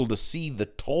be able to see the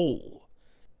toll.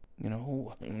 You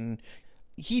know, I mean,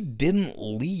 he didn't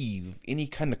leave any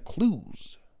kind of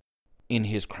clues in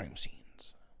his crime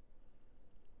scenes.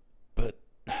 But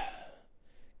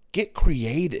get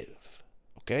creative,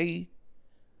 okay?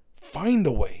 Find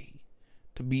a way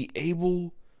to be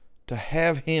able to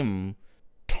have him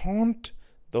taunt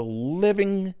the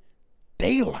living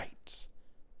daylights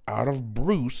out of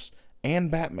Bruce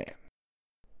and Batman.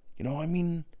 You know, I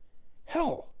mean,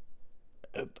 hell,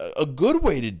 a good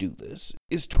way to do this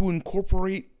is to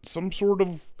incorporate some sort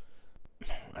of,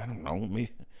 I don't know,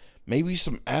 maybe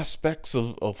some aspects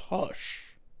of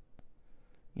Hush.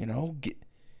 You know,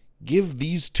 give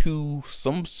these two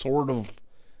some sort of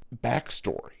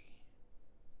backstory.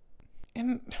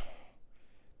 And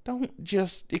don't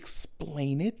just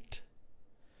explain it.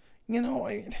 You know,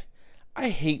 I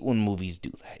hate when movies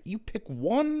do that. You pick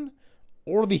one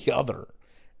or the other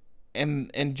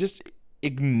and just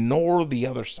ignore the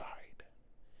other side.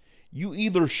 You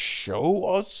either show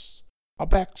us a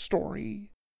backstory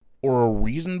or a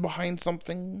reason behind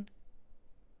something,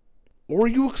 or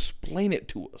you explain it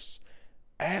to us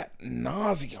ad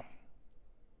nauseum.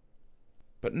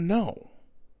 But no,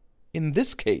 in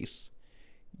this case,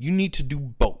 you need to do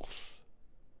both.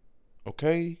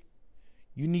 Okay?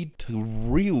 You need to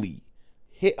really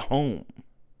hit home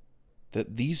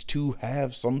that these two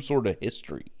have some sort of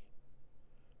history.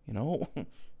 You know?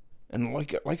 And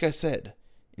like I said,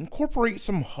 incorporate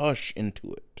some Hush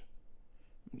into it.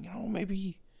 You know,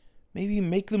 maybe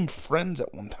make them friends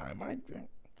at one time.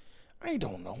 I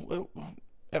don't know.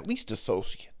 At least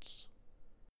associates.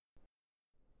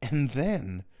 And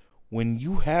then, when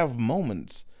you have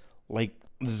moments like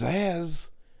Zsasz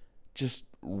just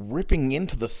ripping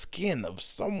into the skin of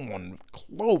someone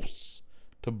close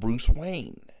to Bruce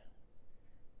Wayne,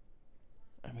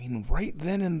 I mean, right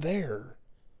then and there,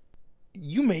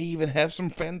 you may even have some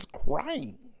fans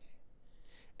crying.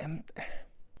 And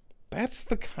that's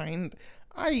the kind,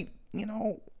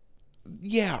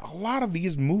 yeah, a lot of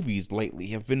these movies lately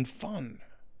have been fun.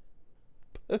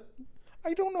 But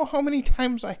I don't know how many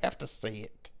times I have to say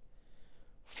it.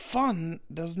 Fun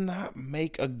does not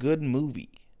make a good movie.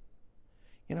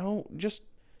 You know, just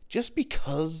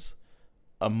because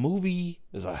a movie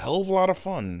is a hell of a lot of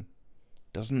fun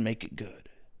doesn't make it good.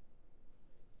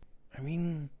 I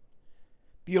mean,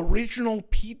 the original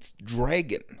Pete's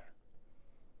Dragon.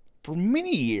 For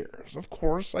many years, of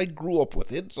course, I grew up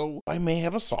with it, so I may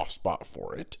have a soft spot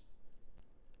for it.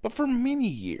 But for many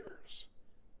years,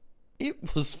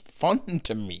 it was fun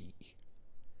to me.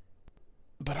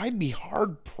 But I'd be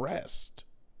hard-pressed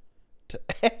to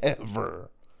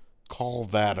ever call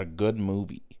that a good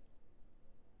movie.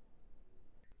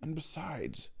 And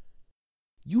besides,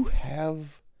 you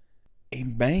have a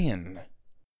man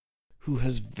who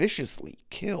has viciously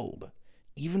killed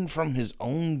even from his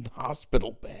own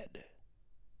hospital bed.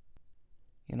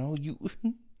 You know,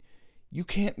 you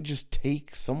can't just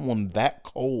take someone that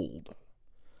cold,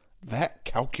 that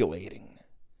calculating,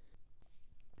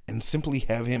 and simply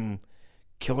have him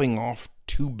killing off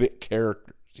 2-bit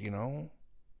characters, you know?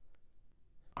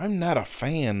 I'm not a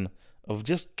fan of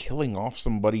just killing off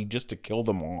somebody just to kill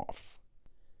them off.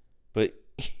 But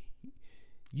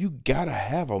you gotta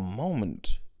have a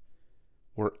moment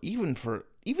where even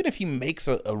if he makes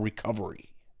a recovery,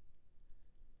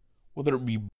 whether it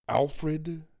be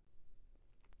Alfred,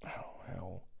 oh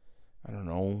hell, I don't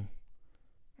know,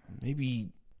 maybe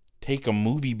take a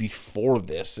movie before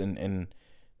this and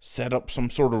set up some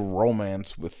sort of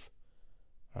romance with,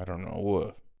 I don't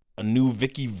know, a new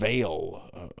Vicky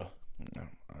Vale.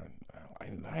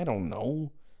 I don't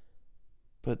know.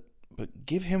 But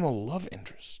give him a love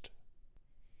interest.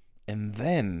 And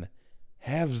then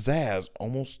have Zsasz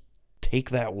almost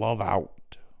take that love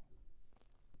out.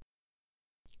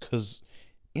 Because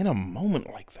in a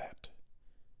moment like that,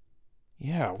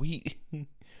 yeah,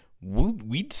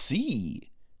 we'd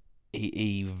see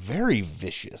a very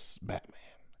vicious Batman.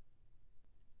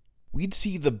 We'd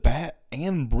see the Bat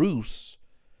and Bruce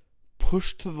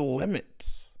pushed to the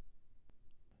limits.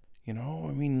 You know,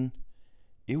 I mean,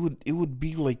 it would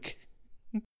be like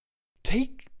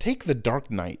take The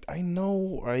Dark Knight. I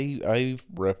know I've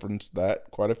referenced that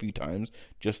quite a few times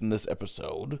just in this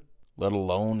episode, let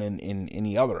alone in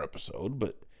any other episode,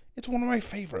 but it's one of my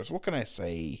favorites. What can I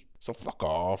say? So fuck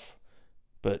off.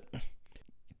 But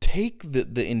take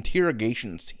the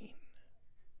interrogation scene.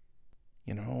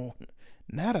 You know,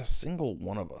 not a single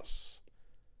one of us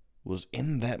was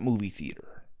in that movie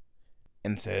theater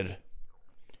and said,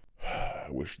 I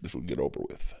wish this would get over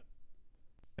with.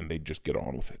 And they'd just get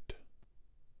on with it.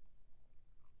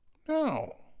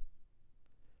 No.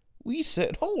 We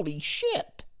said, holy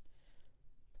shit.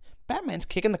 Batman's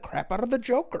kicking the crap out of the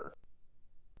Joker.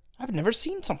 I've never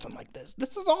seen something like this.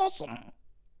 This is awesome.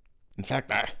 In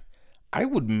fact, I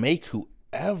would make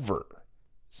whoever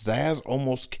Zsasz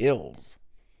almost kills,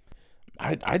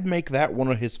 I'd make that one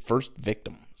of his first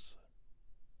victims.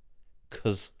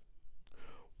 'Cause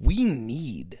we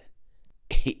need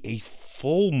a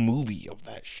full movie of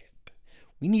that shit.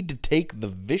 We need to take the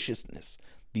viciousness,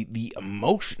 the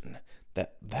emotion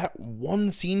that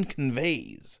one scene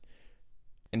conveys,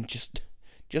 and just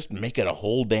make it a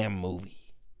whole damn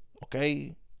movie.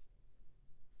 Okay?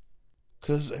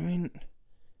 'Cause, I mean,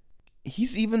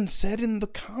 he's even said in the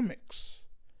comics,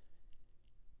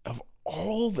 of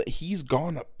all that he's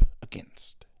gone up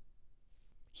against,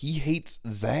 he hates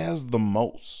Zsasz the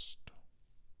most.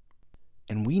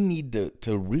 And we need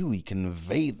to really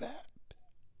convey that.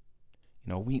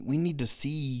 You know, we need to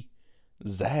see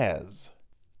Zsasz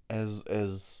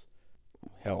as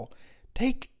hell.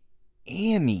 Take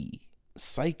any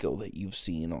psycho that you've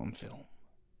seen on film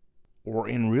or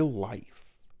in real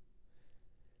life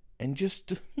and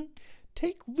just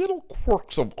take little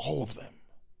quirks of all of them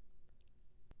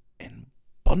and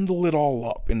bundle it all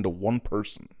up into one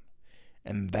person.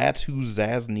 And that's who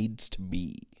Zsasz needs to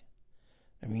be.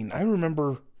 I mean, I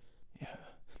remember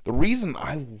the reason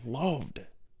I loved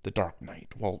The Dark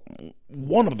Knight, well,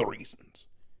 one of the reasons,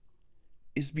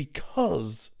 is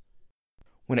because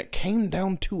when it came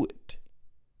down to it,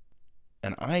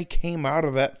 and I came out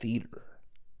of that theater,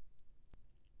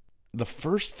 the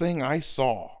first thing I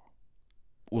saw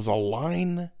was a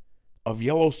line of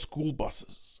yellow school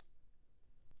buses,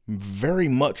 very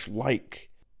much like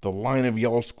the line of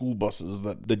yellow school buses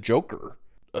that the Joker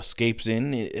escapes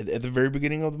in at the very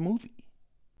beginning of the movie.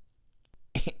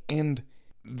 And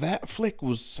that flick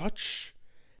was such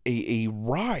a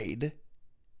ride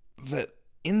that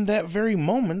in that very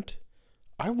moment,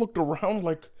 I looked around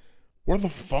like, where the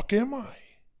fuck am I?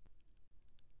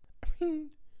 I mean,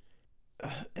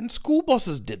 and school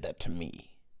buses did that to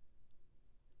me.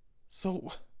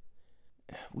 So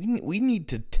we need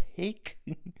to take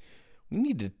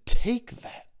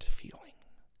that feeling.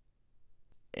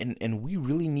 And we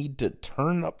really need to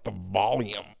turn up the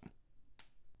volume.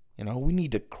 You know, we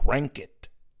need to crank it.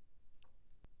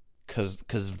 Cause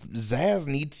Zsasz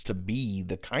needs to be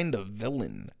the kind of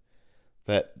villain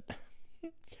that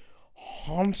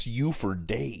haunts you for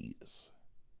days.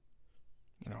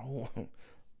 You know,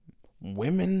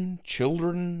 women,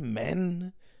 children,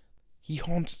 men. He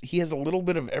has a little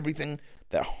bit of everything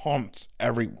that haunts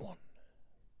everyone.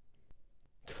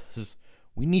 Cause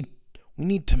we need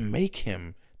to make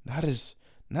him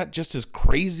not just as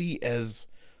crazy as,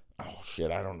 oh shit,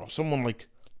 I don't know, someone like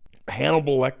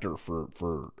Hannibal Lecter,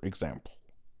 for example.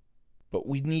 But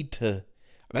we need to,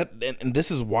 and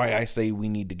this is why I say we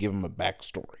need to give him a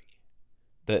backstory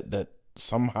that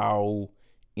somehow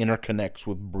interconnects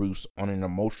with Bruce on an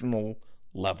emotional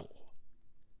level.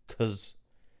 Because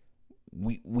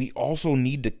we also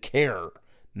need to care,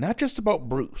 not just about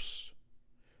Bruce,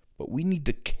 but we need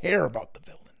to care about the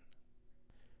villain.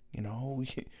 You know,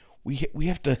 we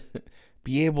have to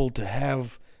be able to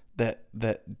have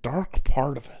that dark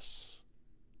part of us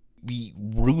be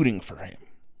rooting for him.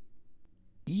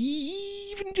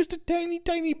 Even just a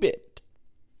tiny bit.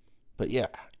 But yeah,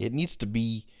 it needs to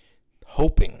be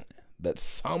hoping that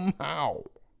somehow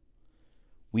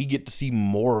we get to see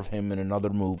more of him in another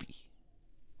movie.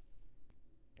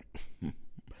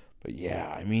 But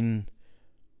yeah, I mean,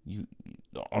 you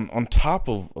on top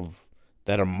of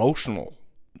that emotional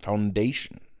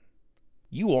foundation,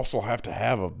 you also have to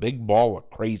have a big ball of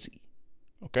crazy.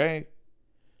 Okay?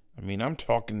 I mean, I'm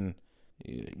talking,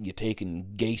 you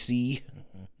taking Gacy,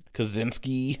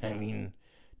 Kaczynski, I mean,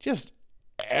 just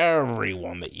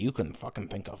everyone that you can fucking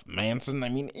think of. Manson, I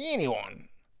mean, anyone.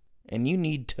 And you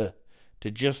need to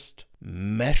just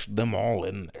mesh them all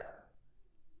in there.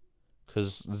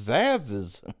 Because Zsasz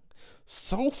is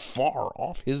so far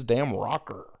off his damn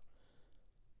rocker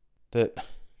that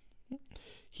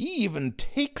he even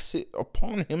takes it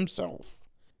upon himself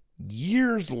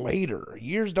years later,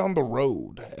 years down the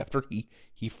road, after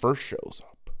he first shows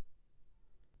up,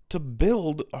 to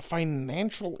build a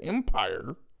financial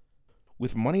empire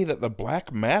with money that the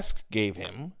Black Mask gave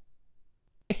him.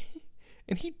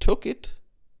 And he took it.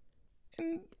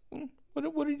 And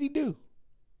what did he do?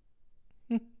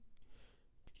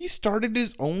 He started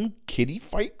his own kiddie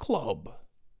fight club,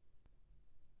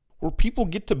 where people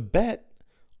get to bet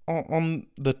on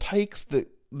the tykes that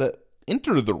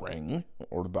enter the ring,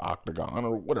 or the octagon,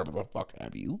 or whatever the fuck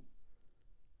have you.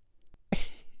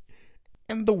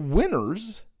 And the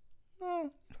winners,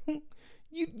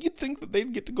 you'd think that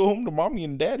they'd get to go home to mommy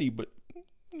and daddy, but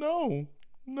no.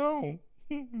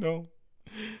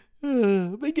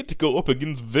 They get to go up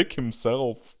against Vic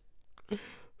himself.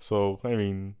 So, I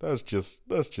mean, that's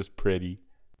just pretty.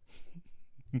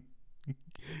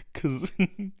 Cause,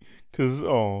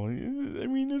 oh, I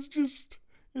mean,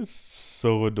 it's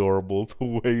so adorable the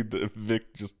way that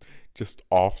Vic just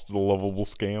offs the lovable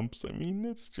scamps. I mean,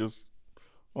 it's just,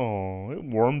 oh, it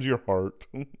warms your heart.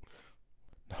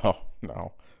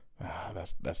 No,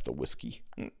 that's the whiskey.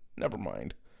 Never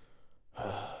mind.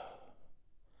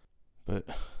 But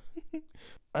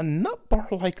a nut bar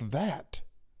like that,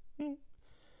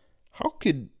 how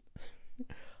could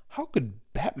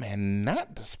Batman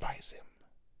not despise him?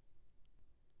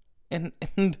 And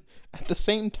at the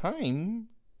same time,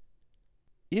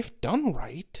 if done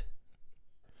right,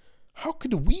 how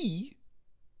could we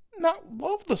not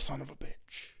love the son of a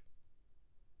bitch?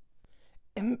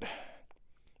 And,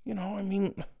 I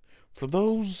mean, for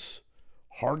those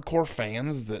hardcore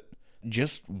fans that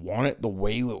just want it the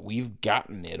way that we've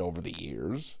gotten it over the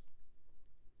years,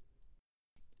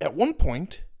 at one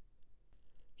point,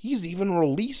 he's even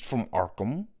released from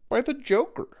Arkham by the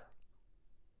Joker.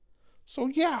 So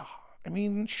yeah, I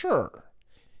mean, sure,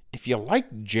 if you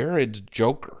like Jared's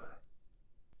Joker,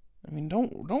 I mean,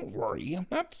 don't worry. I'm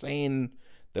not saying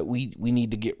that we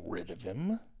need to get rid of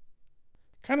him.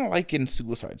 Kind of like in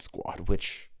Suicide Squad,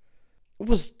 which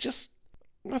was just,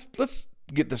 let's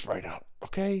get this right out,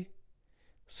 okay?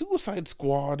 Suicide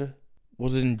Squad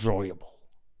was enjoyable.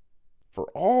 For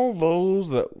all those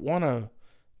that want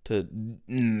to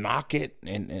knock it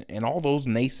and all those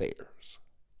naysayers,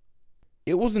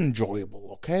 it was enjoyable,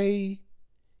 okay?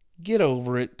 Get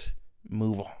over it,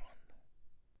 move on.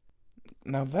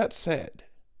 Now that said,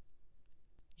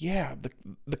 yeah,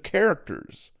 the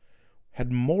characters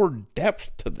had more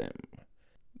depth to them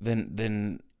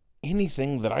than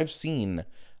anything that I've seen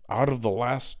out of the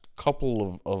last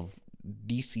couple of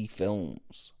DC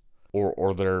films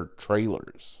or their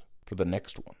trailers for the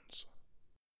next ones.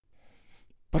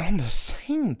 But on the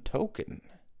same token,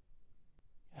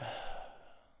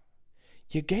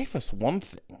 you gave us one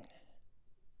thing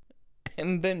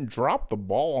and then dropped the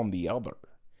ball on the other.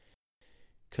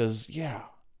 'Cause yeah,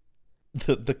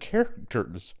 the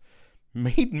characters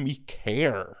made me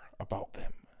care about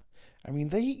them. I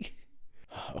mean,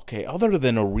 okay, other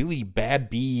than a really bad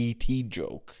BET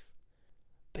joke,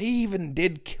 they even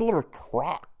did Killer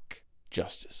Croc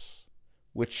justice.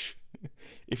 Which,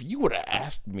 if you would have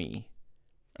asked me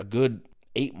a good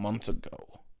 8 months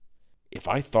ago if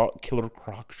I thought Killer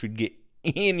Croc should get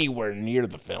anywhere near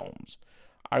the films,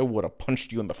 I would have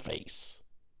punched you in the face.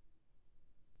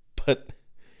 But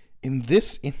in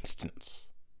this instance,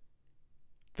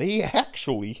 they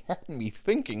actually had me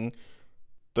thinking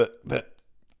that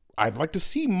I'd like to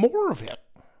see more of him.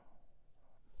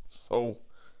 So,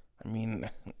 I mean,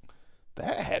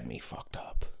 that had me fucked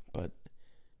up. But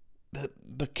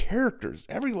the characters,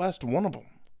 every last one of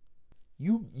them,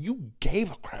 you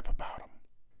gave a crap about them,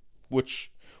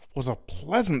 which was a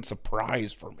pleasant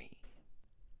surprise for me.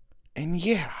 And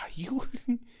yeah,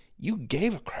 you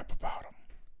gave a crap about them.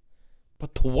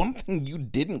 But the one thing you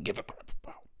didn't give a crap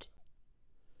about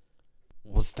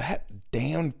was that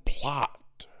damned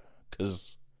plot.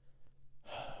 'Cause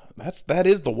that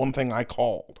is the one thing I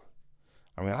called.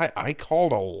 I mean, I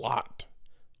called a lot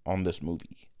on this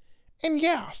movie. And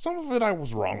yeah, some of it I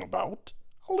was wrong about.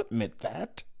 I'll admit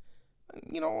that.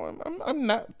 I'm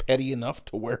not petty enough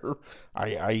to where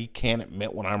I can't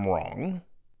admit when I'm wrong.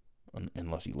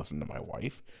 Unless you listen to my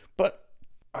wife. But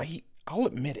I'll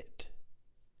admit it.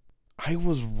 I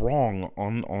was wrong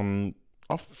on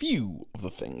a few of the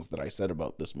things that I said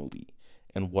about this movie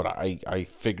and what I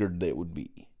figured that it would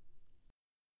be.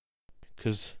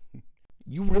 'Cause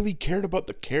you really cared about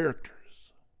the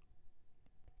characters.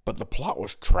 But the plot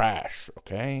was trash,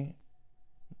 okay?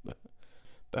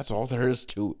 That's all there is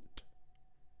to it.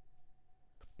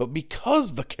 But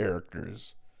because the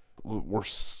characters were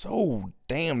so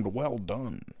damned well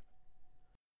done,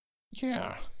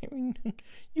 yeah, I mean,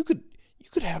 you could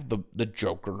have the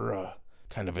Joker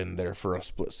kind of in there for a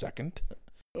split second,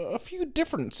 a few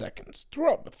different seconds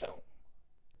throughout the film.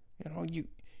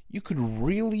 You you could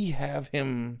really have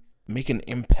him make an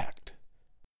impact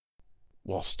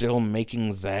while still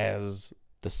making Zsasz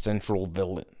the central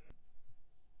villain.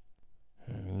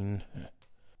 I mean,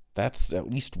 that's at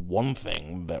least one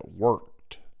thing that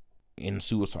worked in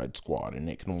Suicide Squad, and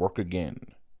it can work again.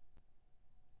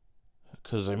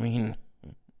 Because, I mean,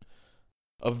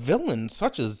 a villain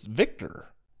such as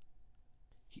Victor,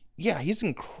 he's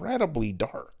incredibly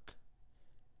dark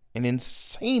and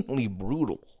insanely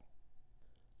brutal.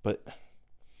 But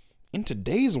in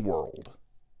today's world,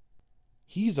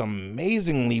 he's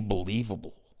amazingly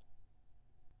believable.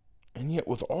 And yet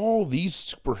with all these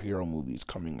superhero movies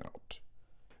coming out,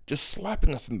 just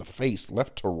slapping us in the face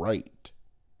left to right,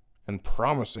 and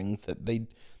promising that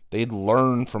they'd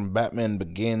learn from Batman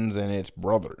Begins and its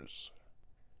brothers,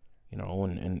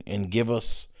 and give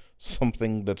us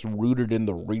something that's rooted in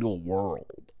the real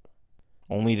world,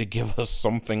 only to give us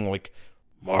something like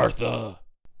Martha.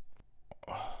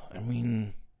 I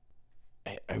mean,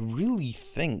 I really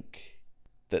think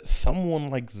that someone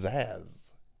like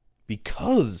Zsasz,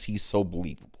 because he's so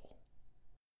believable,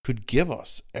 could give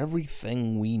us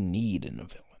everything we need in a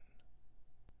villain.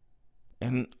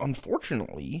 And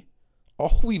unfortunately,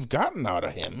 all we've gotten out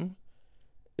of him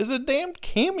is a damned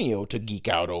cameo to geek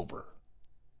out over.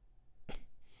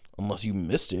 Unless you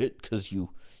missed it because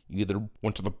you either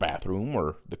went to the bathroom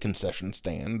or the concession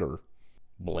stand or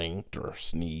blinked or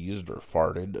sneezed or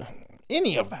farted.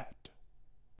 Any of that.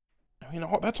 I mean,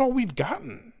 that's all we've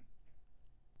gotten.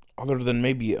 Other than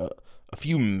maybe a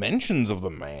few mentions of the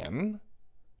man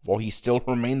while he still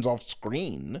remains off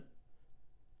screen.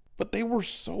 But they were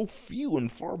so few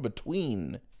and far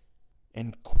between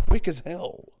and quick as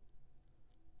hell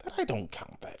that I don't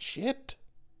count that shit.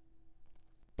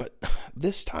 But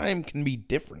this time can be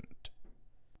different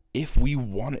if we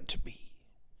want it to be.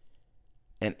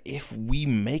 And if we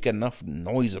make enough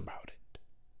noise about it.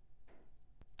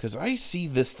 Because I see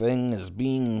this thing as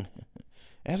being,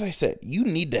 as I said, you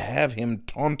need to have him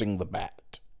taunting the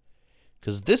Bat.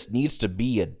 Because this needs to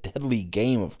be a deadly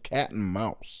game of cat and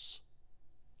mouse.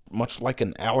 Much like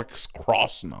an Alex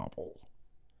Cross novel.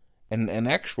 And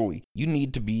actually, you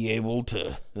need to be able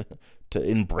to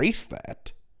embrace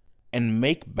that and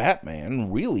make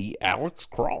Batman really Alex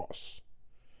Cross.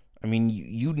 I mean,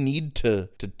 you need to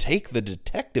take the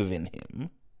detective in him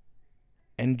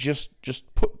and just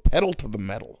put pedal to the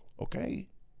metal, okay?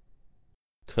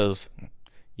 Because,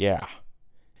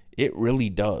 it really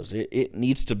does. It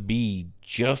needs to be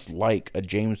just like a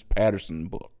James Patterson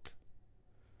book.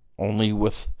 Only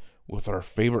with our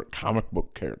favorite comic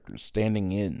book characters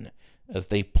standing in as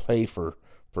they play for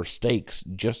stakes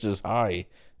just as high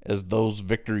as those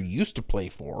Victor used to play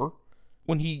for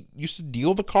when he used to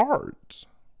deal the cards.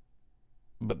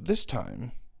 But this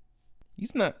time,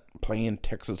 he's not playing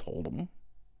Texas Hold'em.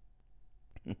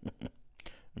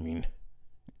 I mean,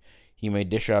 he may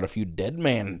dish out a few dead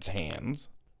man's hands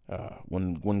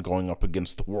when going up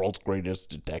against the world's greatest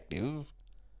detective.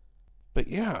 But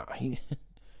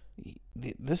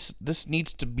this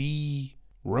needs to be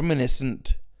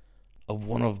reminiscent of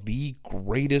one of the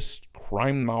greatest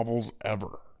crime novels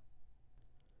ever.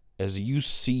 As you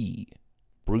see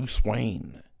Bruce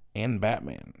Wayne and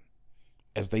Batman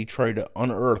as they try to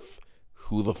unearth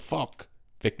who the fuck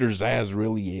Victor Zsasz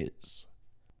really is,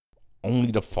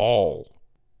 only to fall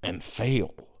and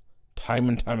fail time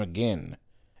and time again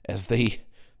as they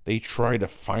try to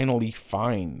finally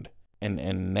find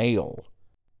and nail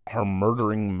our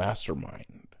murdering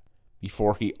mastermind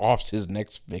before he offs his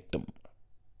next victim.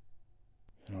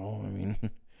 I mean,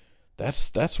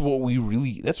 that's what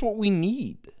we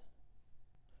need.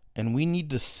 And we need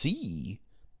to see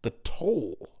the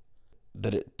toll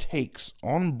that it takes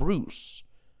on Bruce,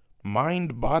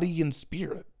 mind, body, and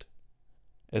spirit,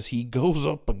 as he goes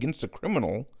up against a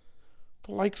criminal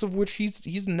the likes of which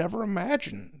he's never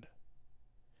imagined.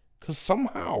 Because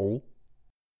somehow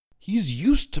he's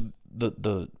used to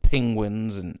the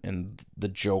Penguins and the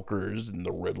Jokers and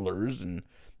the Riddlers and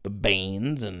the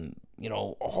Banes and,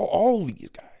 all these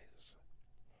guys.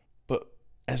 But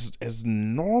as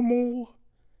normal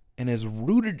and as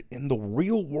rooted in the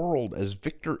real world as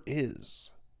Victor is,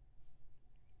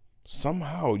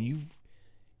 somehow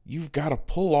you've got to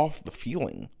pull off the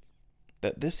feeling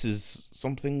that this is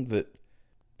something that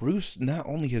Bruce not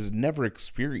only has never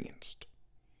experienced,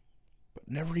 but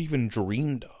never even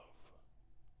dreamed of.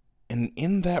 And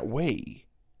in that way,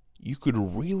 you could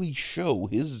really show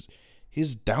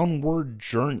his downward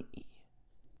journey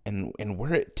and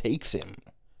where it takes him,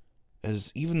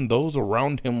 as even those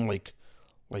around him like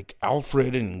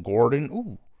Alfred and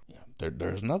Gordon,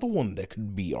 there's another one that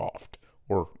could be offed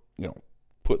or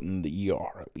put in the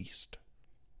ER at least.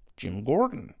 Jim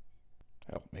Gordon,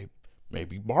 Hell,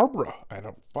 maybe Barbara. I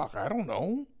don't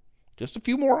know. Just a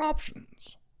few more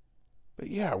options. But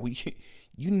yeah,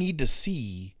 you need to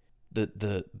see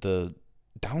the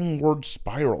downward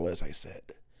spiral, as I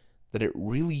said, that it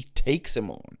really takes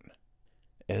him on,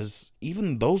 as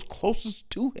even those closest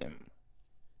to him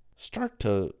start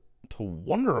to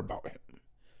wonder about him,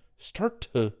 start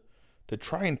to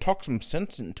try and talk some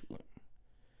sense into him.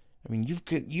 I mean,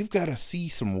 you've got to see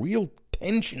some real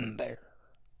tension there,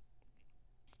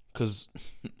 cause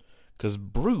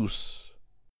Bruce,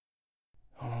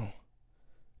 oh,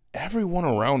 everyone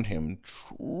around him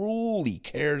truly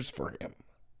cares for him.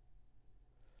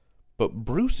 But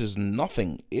Bruce is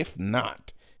nothing if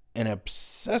not an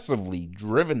obsessively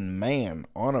driven man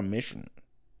on a mission.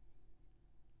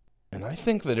 And I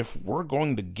think that if we're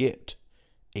going to get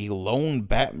a lone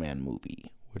Batman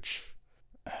movie, which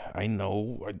I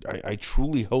know, I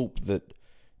truly hope that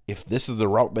if this is the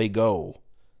route they go,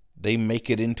 they make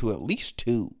it into at least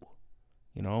two.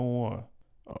 You know,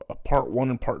 a part 1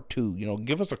 and part 2. You know,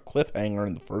 give us a cliffhanger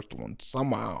in the first one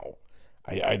somehow.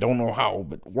 I don't know how,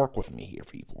 but work with me here,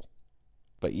 people.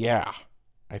 But yeah,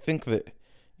 I think that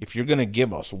if you're going to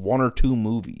give us 1 or 2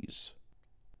 movies,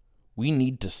 we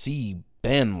need to see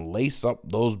Ben lace up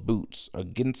those boots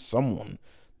against someone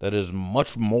that is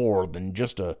much more than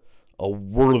just a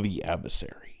worthy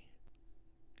adversary.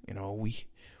 You know,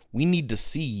 we need to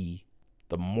see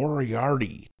the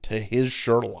Moriarty to his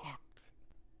Sherlock.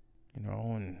 You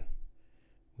know, and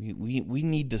we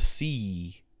need to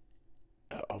see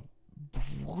a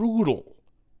brutal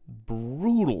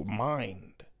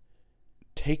mind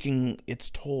taking its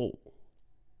toll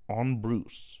on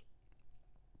Bruce.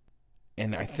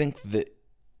 And I think that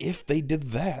if they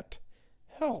did that,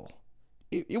 hell,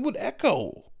 it would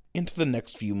echo into the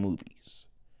next few movies.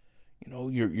 You know,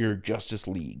 your Justice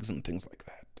Leagues and things like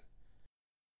that.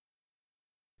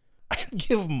 I'd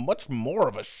give much more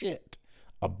of a shit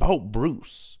about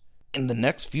Bruce in the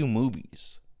next few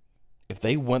movies if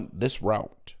they went this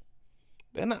route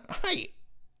than I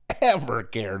ever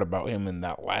cared about him in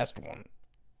that last one.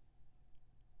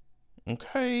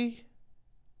 Okay?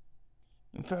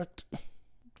 In fact,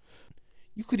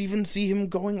 you could even see him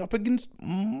going up against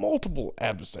multiple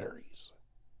adversaries.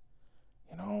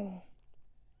 You know?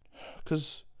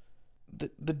 Because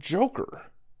the Joker,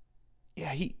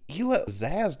 yeah, he let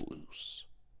Zsasz loose.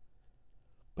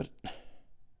 But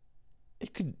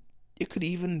it could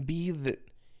even be that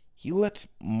he lets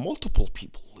multiple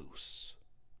people loose.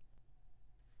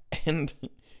 And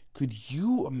could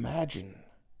you imagine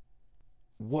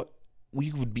what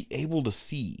we would be able to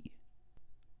see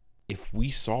if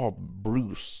we saw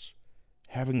Bruce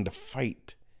having to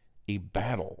fight a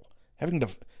battle, having to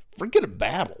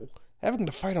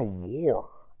fight a war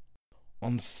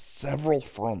on several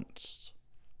fronts?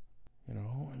 You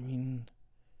know, I mean,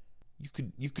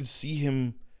 you could see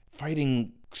him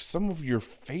fighting some of your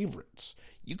favorites.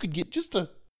 You could get just a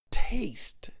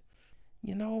taste.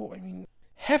 You know, I mean,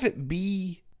 have it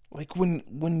be like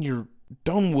when you're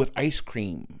done with ice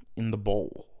cream in the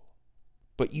bowl,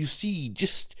 but you see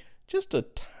just a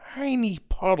tiny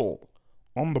puddle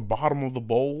on the bottom of the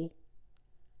bowl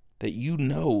that you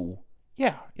know,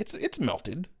 yeah, it's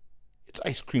melted. It's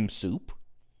ice cream soup,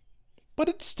 but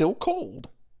it's still cold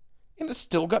and it's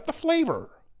still got the flavor.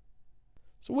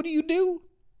 So what do?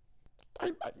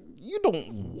 You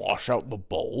don't wash out the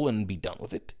bowl and be done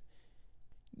with it.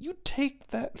 You take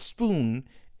that spoon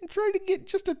and try to get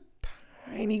just a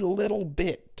tiny little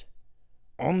bit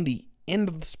on the end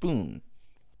of the spoon.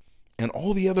 And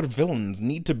all the other villains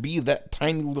need to be that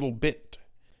tiny little bit.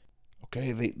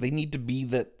 Okay? They need to be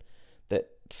that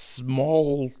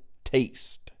small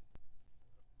taste.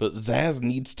 But Zsasz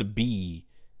needs to be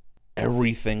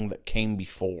everything that came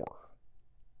before.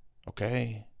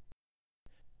 Okay?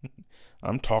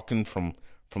 I'm talking from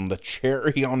the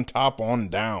cherry on top on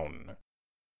down.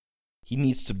 He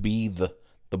needs to be the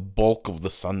bulk of the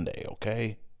sundae,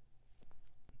 okay?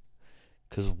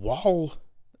 Because while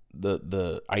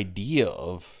the idea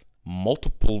of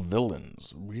multiple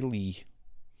villains really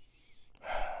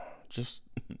just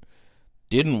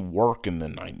didn't work in the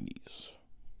 90s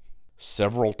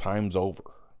several times over,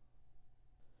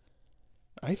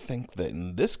 I think that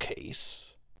in this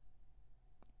case,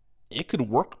 it could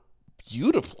work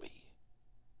beautifully.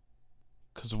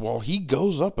 Because while he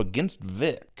goes up against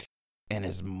Vic, and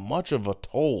as much of a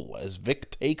toll as Vic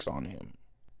takes on him,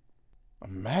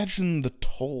 imagine the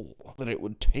toll that it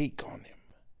would take on him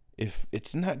if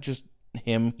it's not just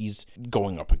him he's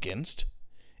going up against.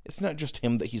 It's not just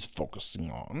him that he's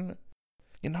focusing on.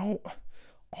 You know,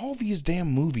 all these damn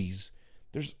movies,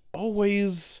 there's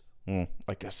always,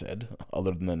 like I said,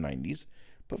 other than the 90s,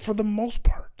 But for the most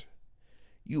part,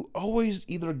 you always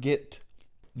either get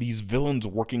these villains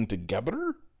working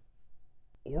together,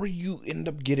 or you end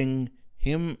up getting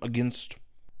him against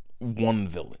one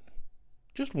villain.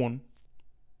 Just one.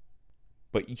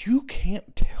 But you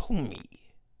can't tell me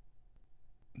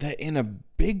that in a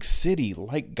big city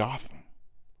like Gotham,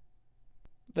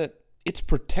 that its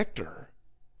protector,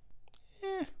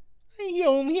 he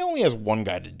only has one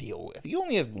guy to deal with. He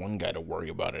only has one guy to worry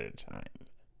about at a time.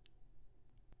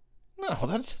 No,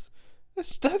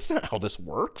 that's not how this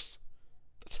works.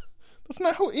 That's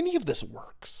not how any of this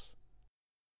works.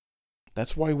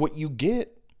 That's why what you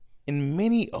get in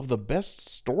many of the best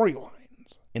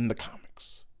storylines in the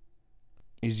comics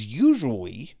is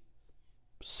usually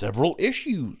several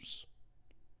issues.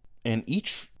 And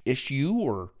each issue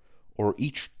or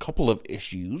each couple of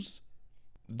issues,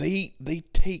 they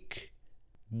take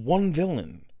one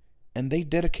villain and they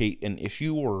dedicate an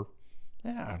issue or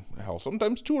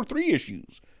sometimes 2 or 3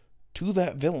 issues to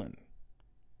that villain.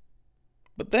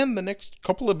 But then the next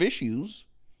couple of issues,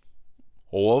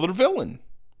 whole other villain.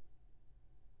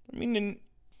 I mean,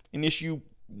 in issue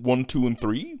 1, 2, and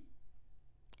 3,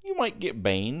 you might get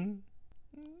Bane,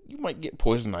 you might get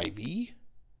Poison Ivy,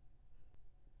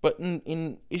 but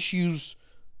in issues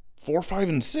 4, 5,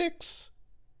 and 6,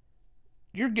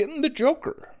 you're getting the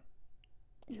Joker.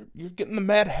 You're getting the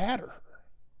Mad Hatter.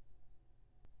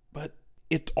 But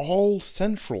it's all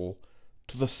central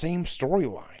to the same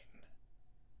storyline.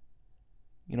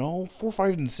 4,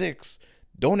 5, and 6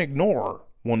 don't ignore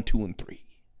 1, 2, and 3.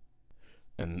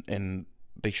 And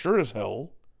they sure as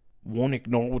hell won't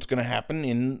ignore what's going to happen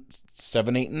in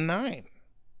 7, 8, and 9.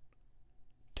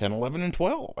 10, 11, and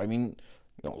 12. I mean,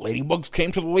 Ladybugs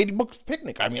came to the Ladybugs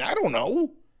picnic. I mean, I don't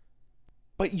know.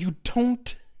 But you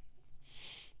don't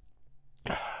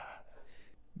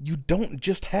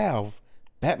just have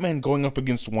Batman going up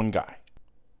against one guy.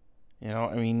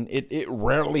 It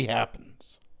rarely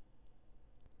happens.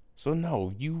 So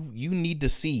no, you need to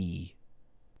see,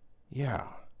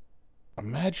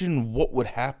 imagine what would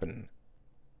happen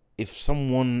if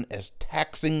someone as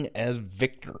taxing as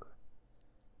Victor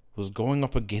was going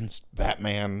up against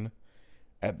Batman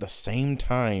at the same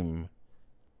time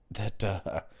that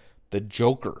the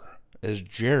Joker as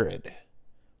Jared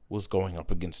was going up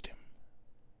against him.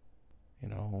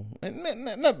 And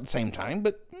not at the same time,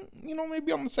 but,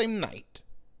 maybe on the same night.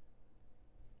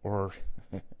 Or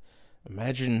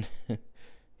imagine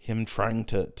him trying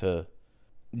to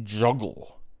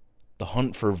juggle the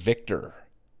hunt for Victor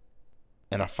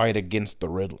and a fight against the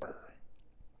Riddler.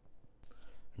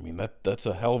 I mean, that's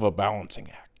a hell of a balancing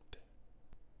act.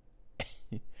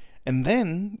 And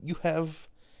then you have,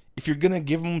 if you're going to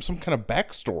give him some kind of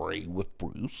backstory with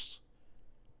Bruce,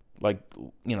 like,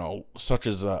 such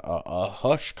as a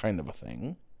Hush kind of a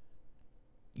thing,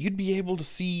 you'd be able to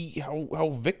see how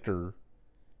Victor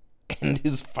and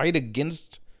his fight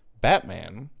against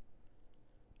Batman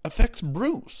affects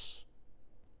Bruce.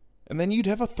 And then you'd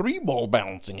have a 3-ball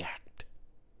balancing act.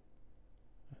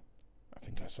 I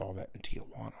think I saw that in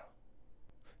Tijuana.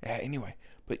 Anyway,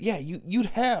 but you'd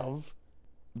have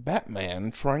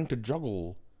Batman trying to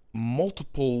juggle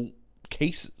multiple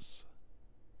cases,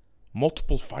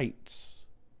 multiple fights.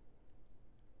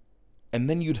 And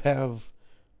then you'd have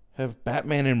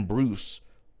Batman and Bruce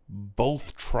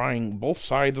both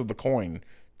sides of the coin,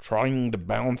 trying to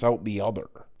balance out the other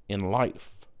in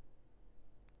life.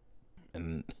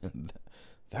 And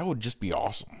that would just be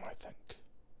awesome, I think.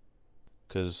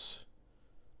 Because,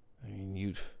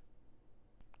 you'd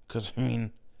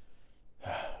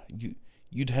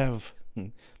have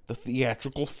the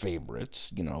theatrical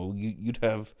favorites, you'd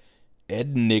have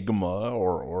Ed Nigma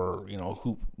or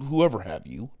whoever have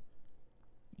you,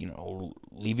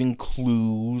 leaving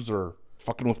clues or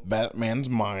fucking with Batman's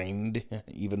mind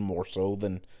even more so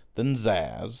than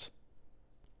Zsasz.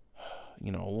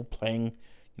 Playing,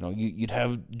 you'd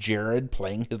have Jared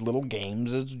playing his little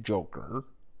games as Joker.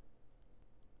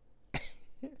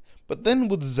 But then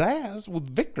with Zsasz,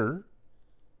 with Victor,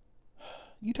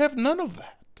 you'd have none of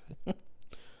that.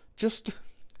 Just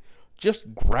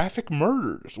graphic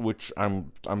murders, which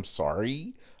I'm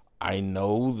sorry. I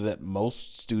know that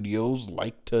most studios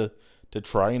like to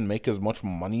try and make as much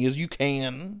money as you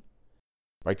can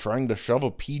by trying to shove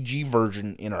a PG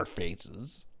version in our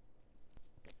faces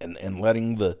and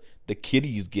letting the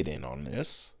kiddies get in on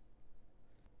this.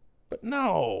 But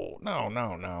no.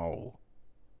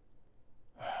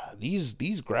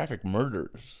 These graphic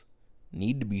murders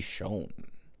need to be shown.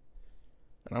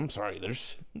 And I'm sorry,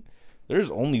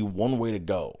 there's only one way to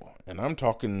go. And I'm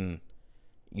talking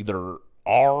either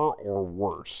R or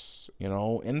worse.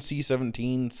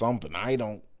 NC-17 something.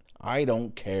 I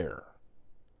don't care.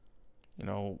 You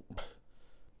know,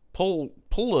 pull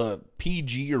a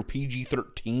PG or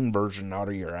PG-13 version out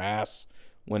of your ass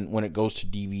when it goes to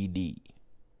DVD.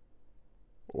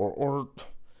 Or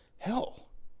hell,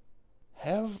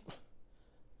 have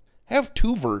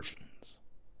two versions.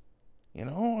 You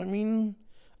know, I mean,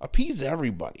 appease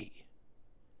everybody.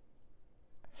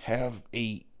 Have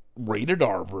a rated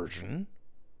R version,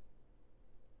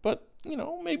 but, you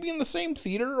know, maybe in the same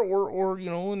theater or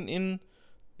you know, in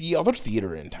the other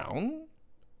theater in town,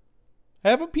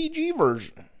 have a PG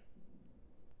version.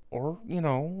 Or, you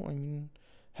know, I mean,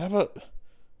 have a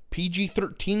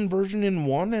PG-13 version in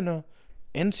one and a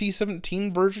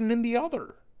NC-17 version in the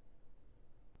other.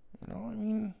 You know, I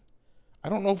mean, I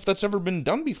don't know if that's ever been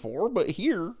done before, but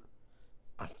here,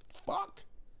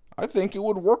 I think it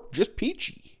would work just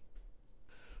peachy.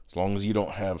 As long as you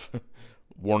don't have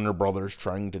Warner Brothers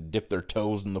trying to dip their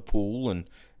toes in the pool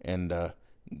and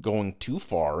going too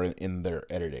far in their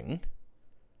editing.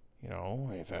 You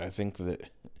know, I think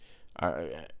that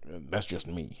that's just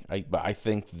me. But I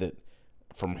think that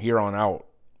from here on out,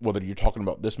 whether you're talking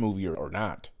about this movie or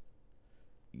not,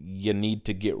 you need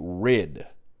to get rid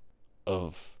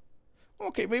of.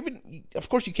 Okay, maybe of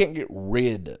course you can't get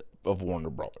rid of Warner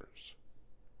Brothers,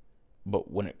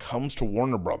 but when it comes to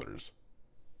Warner Brothers,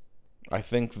 I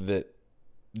think that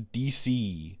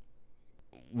DC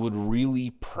would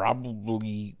really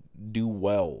probably do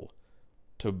well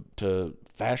to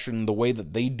fashion the way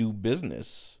that they do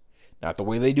business, not the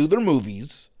way they do their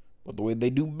movies, but the way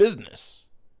they do business,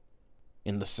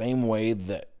 in the same way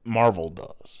that Marvel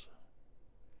does.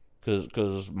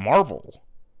 Because Marvel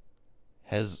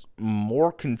has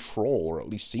more control, or at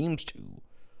least seems to,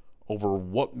 over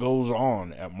what goes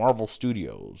on at Marvel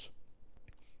Studios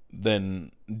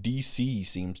than DC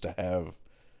seems to have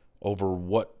over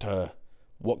what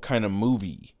kind of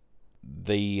movie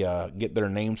they get their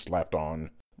name slapped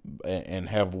on and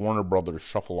have Warner Brothers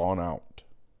shuffle on out.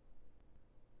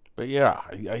 But yeah,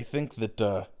 I think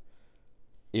that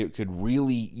it could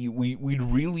really, we'd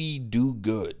really do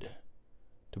good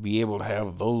to be able to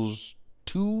have those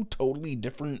two totally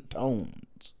different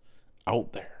tones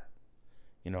out there.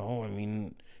 You know, I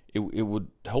mean, it would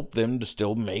help them to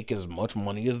still make as much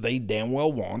money as they damn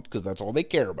well want, because that's all they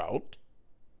care about.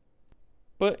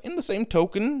 But in the same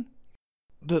token,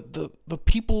 the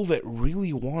people that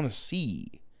really want to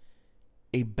see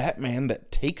a Batman that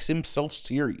takes himself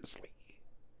seriously,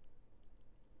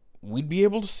 we'd be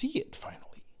able to see it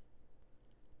finally.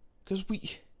 Because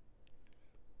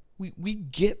we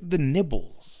get the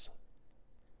nibbles,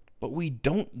 but we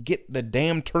don't get the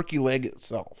damn turkey leg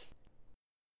itself.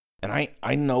 And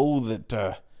I know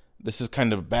that this is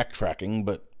kind of backtracking,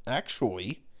 but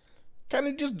actually kind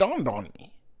of just dawned on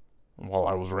me while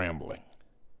I was rambling.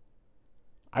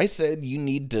 I said you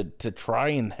need to try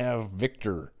and have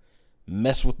Victor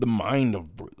mess with the mind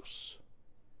of Bruce.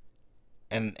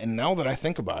 And now that I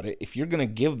think about it, if you're going to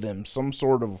give them some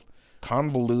sort of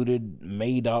convoluted,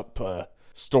 made-up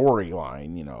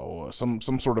storyline, you know, some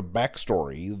sort of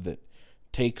backstory that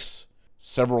takes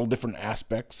several different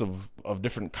aspects of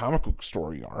different comic book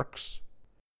story arcs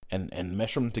and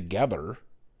mesh them together,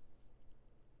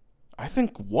 I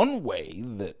think one way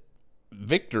that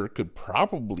Victor could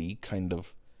probably kind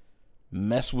of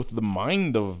mess with the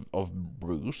mind of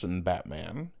Bruce and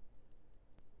Batman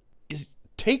is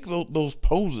take those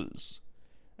poses.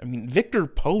 I mean, Victor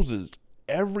poses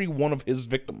every one of his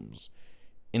victims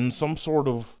in some sort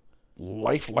of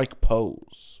lifelike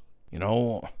pose, you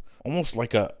know, almost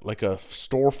like a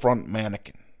storefront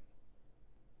mannequin.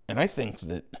 And I think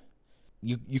that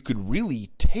you could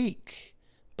really take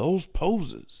those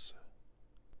poses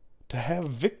to have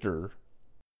Victor.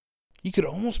 You could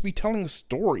almost be telling a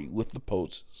story with the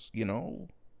poses, you know?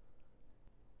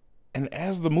 And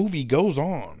as the movie goes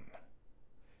on,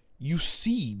 you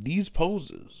see these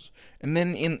poses. And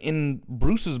then in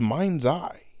Bruce's mind's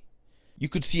eye, you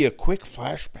could see a quick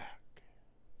flashback.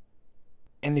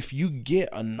 And if you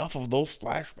get enough of those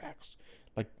flashbacks,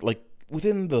 like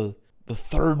within the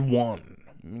third one,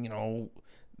 you know,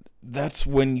 that's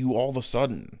when you all of a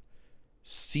sudden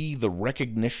see the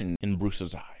recognition in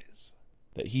Bruce's eyes.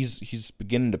 That he's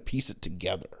beginning to piece it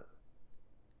together.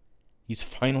 He's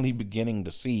finally beginning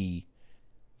to see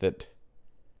that,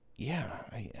 yeah,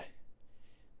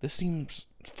 this seems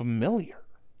familiar.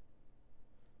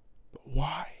 But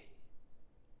why?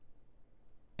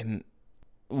 And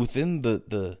within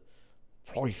the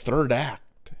probably third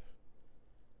act,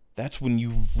 that's when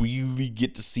you really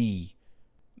get to see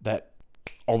that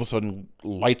all of a sudden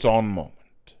lights on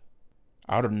moment.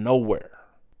 Out of nowhere,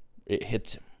 it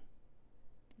hits him.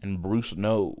 And Bruce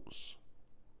knows.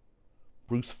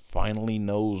 Bruce finally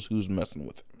knows who's messing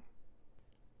with him.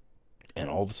 And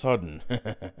all of a sudden,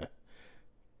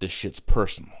 this shit's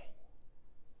personal.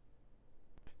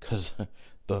 Because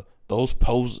those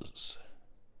poses,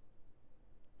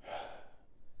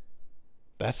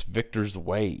 that's Victor's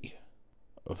way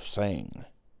of saying,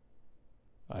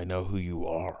 I know who you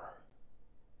are.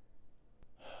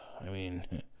 I mean,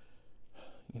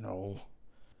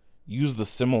 use the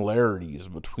similarities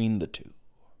between the two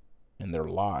and their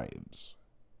lives.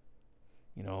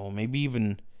 Maybe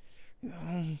even,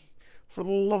 for the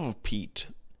love of Pete,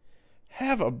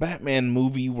 have a Batman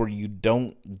movie where you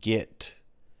don't get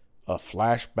a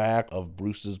flashback of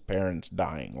Bruce's parents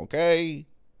dying, okay?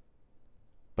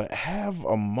 But have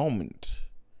a moment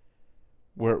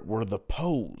where the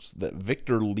pose that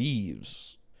Victor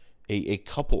leaves a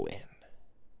couple in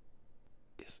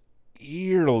is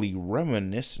eerily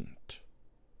reminiscent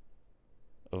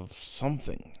of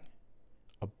something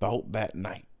about that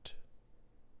night.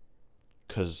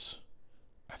 Because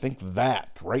I think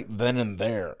that, right then and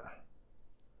there,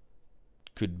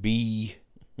 could be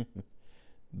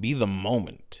the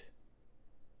moment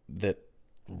that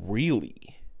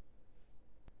really...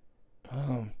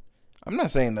 I'm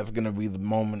not saying that's going to be the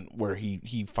moment where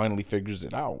he finally figures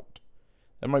it out.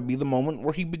 That might be the moment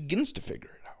where he begins to figure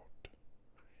it out.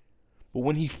 But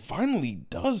when he finally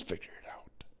does figure it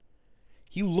out,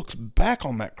 he looks back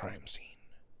on that crime scene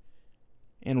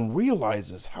and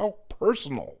realizes how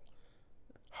personal,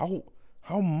 how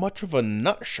much of a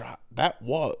nutshot that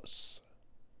was.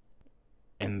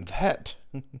 And that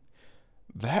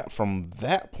from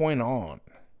that point on,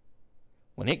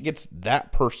 when it gets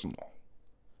that personal,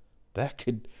 that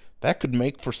could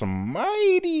make for some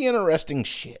mighty interesting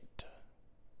shit.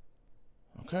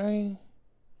 Okay?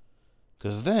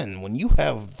 Because then, when you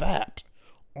have that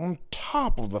on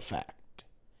top of the fact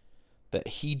that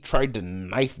he tried to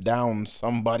knife down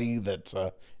somebody that's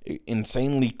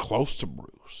insanely close to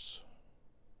Bruce,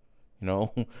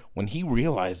 when he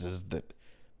realizes that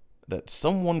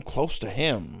someone close to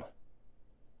him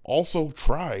also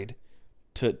tried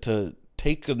to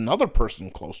take another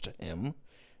person close to him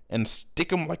and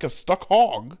stick him like a stuck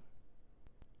hog,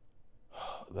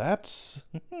 that's...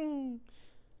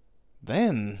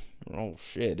 then, oh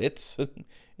shit,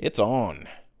 it's on.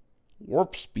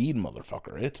 Warp speed,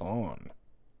 motherfucker, it's on.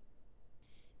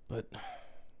 But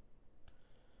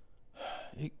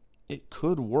it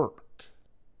could work.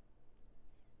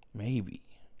 Maybe.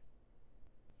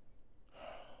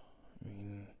 I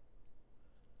mean,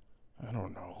 I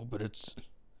don't know, but it's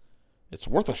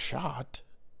worth a shot.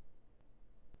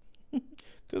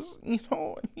 Because,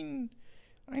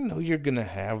 I know you're going to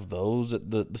have those at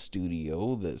the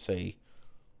studio that say,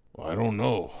 well, I don't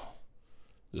know.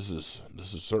 This is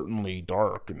certainly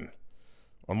dark and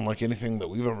unlike anything that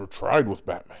we've ever tried with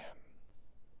Batman.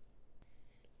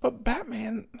 But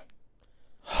Batman...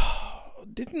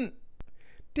 Didn't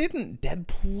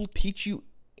Deadpool teach you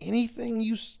anything,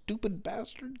 you stupid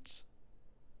bastards?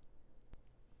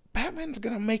 Batman's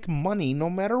going to make money no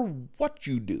matter what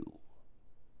you do.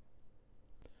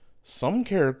 Some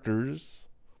characters,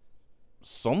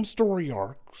 some story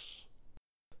arcs,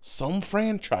 some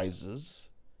franchises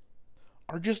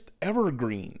are just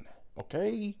evergreen,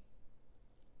 okay?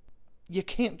 You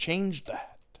can't change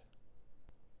that.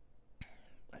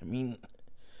 I mean,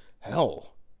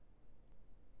 hell,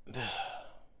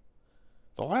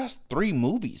 the last 3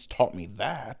 movies taught me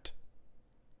that.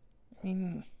 I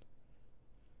mean,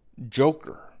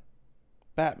 Joker,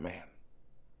 Batman,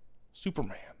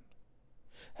 Superman.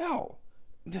 Hell,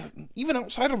 even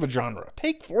outside of the genre,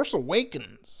 take Force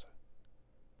Awakens.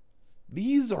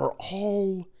 These are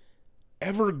all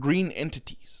evergreen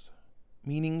entities,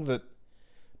 meaning that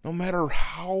no matter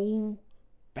how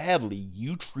badly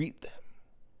you treat them,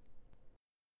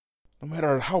 no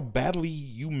matter how badly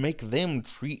you make them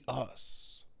treat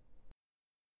us,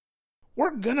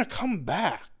 we're gonna come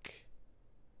back.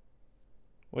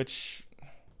 Which,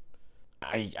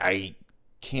 I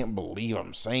can't believe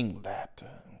I'm saying that.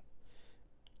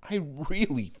 I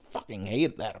really fucking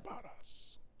hate that about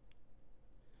us.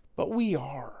 But we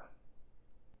are.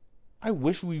 I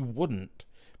wish we wouldn't,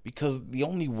 because the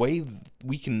only way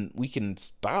we can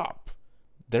stop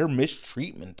their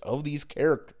mistreatment of these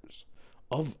characters,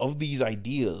 of these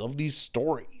ideas, of these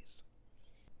stories,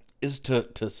 is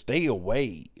to stay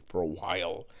away for a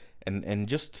while and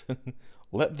just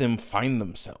let them find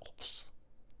themselves.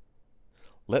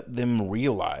 Let them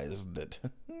realize that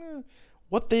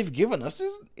what they've given us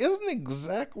isn't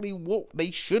exactly what they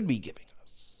should be giving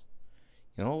us.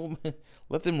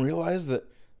 Let them realize that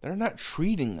they're not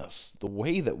treating us the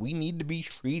way that we need to be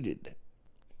treated.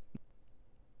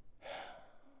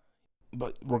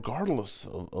 But regardless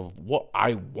of what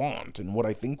I want and what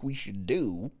I think we should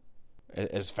do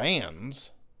as fans,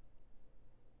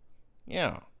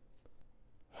 yeah,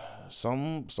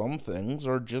 some things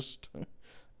are just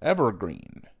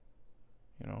evergreen.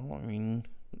 I mean,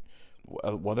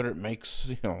 whether it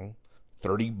makes, $30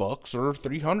 or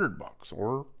 $300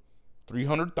 or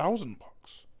 $300,000,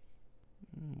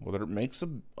 whether it makes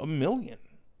a million,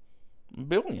 a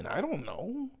billion, I don't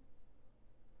know.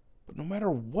 But no matter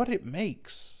what it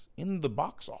makes in the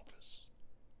box office,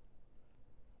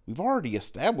 we've already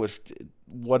established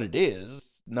what it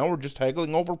is. Now we're just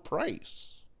haggling over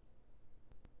price.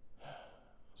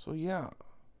 So yeah,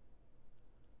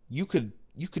 you could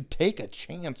take a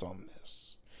chance on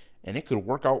this, and it could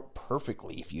work out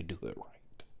perfectly if you do it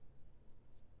right.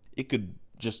 It could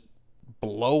just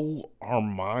blow our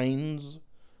minds,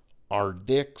 our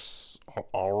dicks,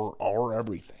 our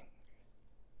everything.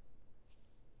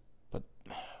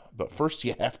 But first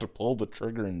you have to pull the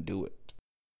trigger and do it.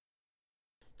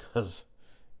 'Cause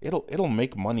it'll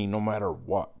make money no matter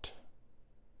what.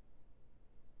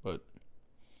 But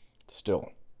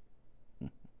still,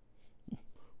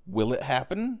 will it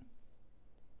happen?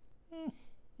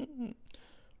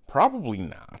 Probably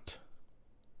not.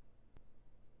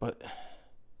 But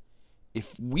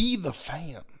if we, the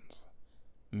fans,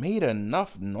 made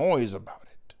enough noise about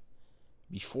it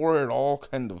before it all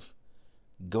kind of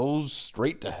goes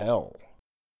straight to hell,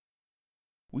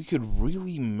 we could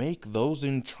really make those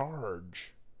in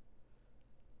charge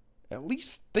at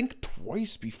least think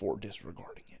twice before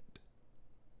disregarding it.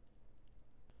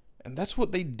 And that's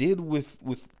what they did with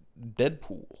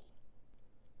Deadpool.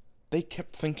 They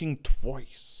kept thinking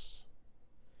twice.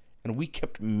 And we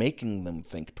kept making them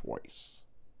think twice.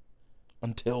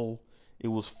 Until it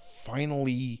was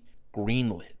finally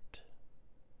greenlit.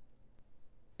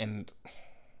 And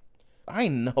I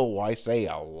know I say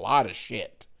a lot of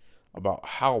shit about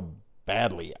how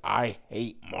badly I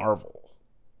hate Marvel.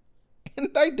 And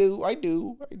I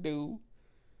do.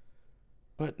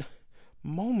 But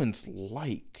moments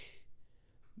like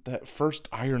that first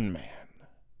Iron Man,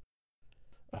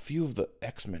 a few of the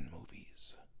X-Men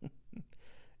movies,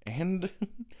 and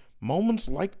moments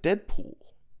like Deadpool,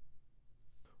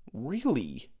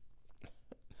 really,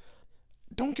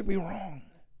 don't get me wrong,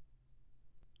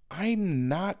 I'm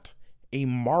not a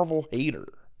Marvel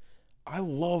hater. I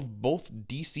love both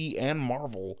DC and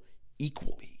Marvel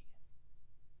equally.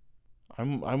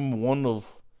 I'm one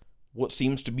of what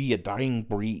seems to be a dying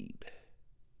breed.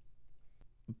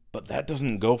 But that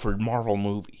doesn't go for Marvel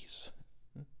movies.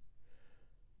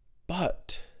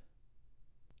 But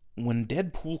when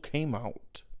Deadpool came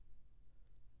out,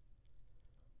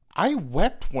 I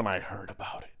wept when I heard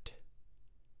about it.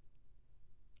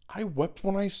 I wept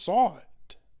when I saw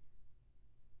it.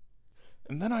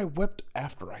 And then I wept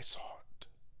after I saw it.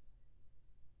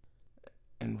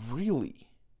 And really,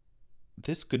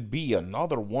 this could be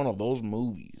another one of those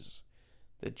movies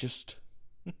that just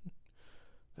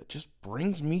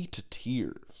brings me to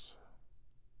tears.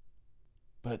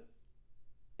 But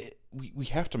we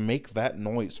have to make that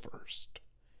noise first.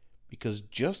 Because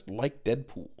just like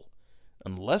Deadpool,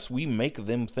 unless we make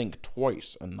them think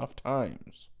twice enough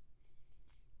times,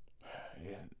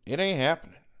 it ain't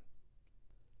happening.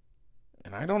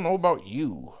 And I don't know about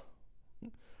you,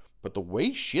 but the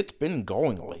way shit's been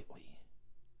going lately,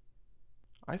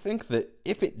 I think that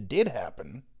if it did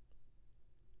happen,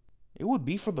 it would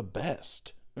be for the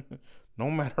best, no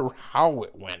matter how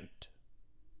it went.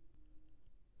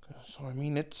 So, I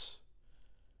mean, it's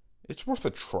worth a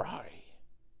try,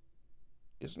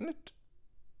 isn't it?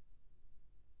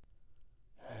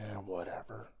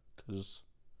 Whatever, because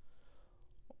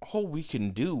all we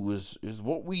can do is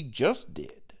what we just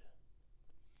did.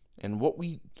 And what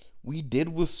we did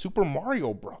with Super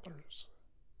Mario Brothers.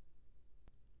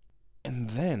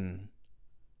 And then,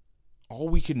 all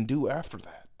we can do after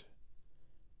that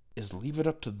is leave it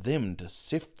up to them to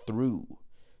sift through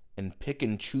and pick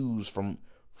and choose from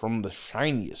the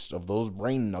shiniest of those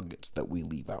brain nuggets that we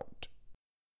leave out.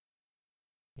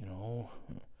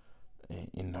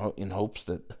 In hopes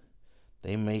that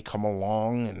they may come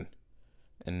along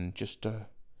and just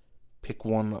pick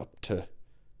one up to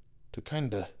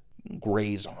kind of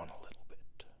graze on a little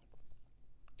bit.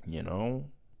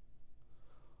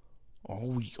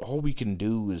 All we can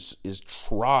do is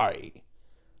try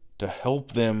to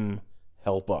help them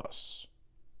help us.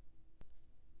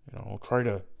 Try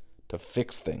to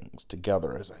fix things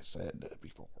together, as I said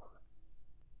before.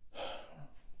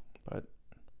 But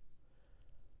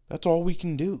that's all we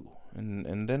can do.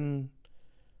 And then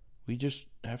we just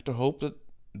have to hope that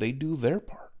they do their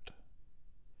part.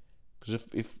 Because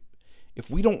if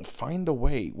we don't find a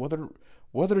way,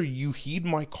 whether you heed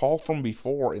my call from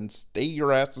before and stay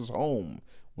your asses home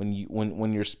when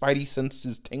your spidey sense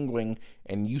is tingling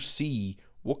and you see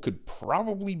what could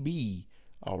probably be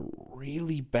a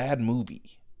really bad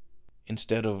movie,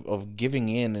 instead of giving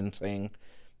in and saying,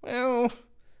 well,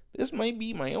 this might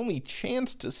be my only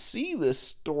chance to see this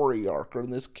story arc or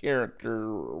this character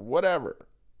or whatever.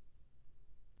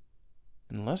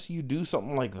 Unless you do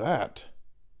something like that,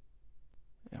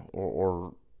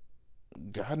 or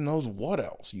God knows what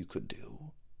else you could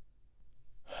do.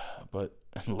 But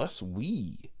unless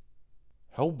we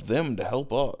help them to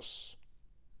help us,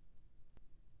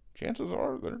 chances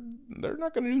are they're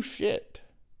not going to do shit.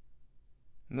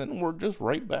 And then we're just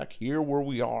right back here where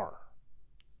we are.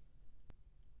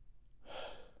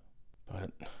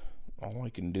 But all I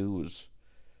can do is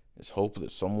hope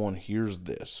that someone hears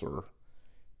this or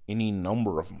any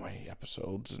number of my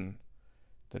episodes and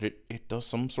that it does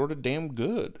some sort of damn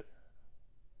good.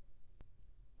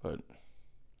 But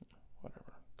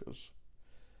whatever, because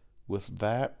with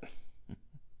that,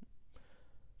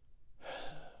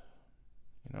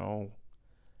 I'm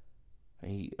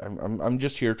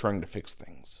just here trying to fix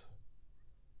things.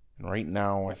 And right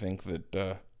now, I think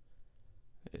that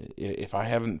if I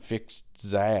haven't fixed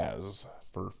Zsasz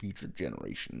for future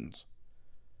generations,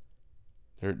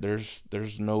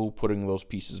 there's no putting those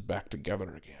pieces back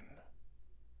together again.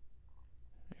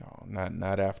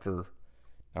 Not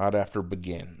after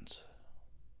Begins.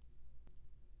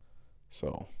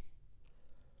 So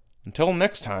until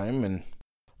next time, and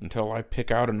until I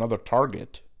pick out another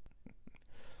target,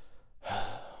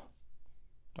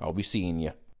 I'll be seeing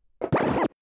you.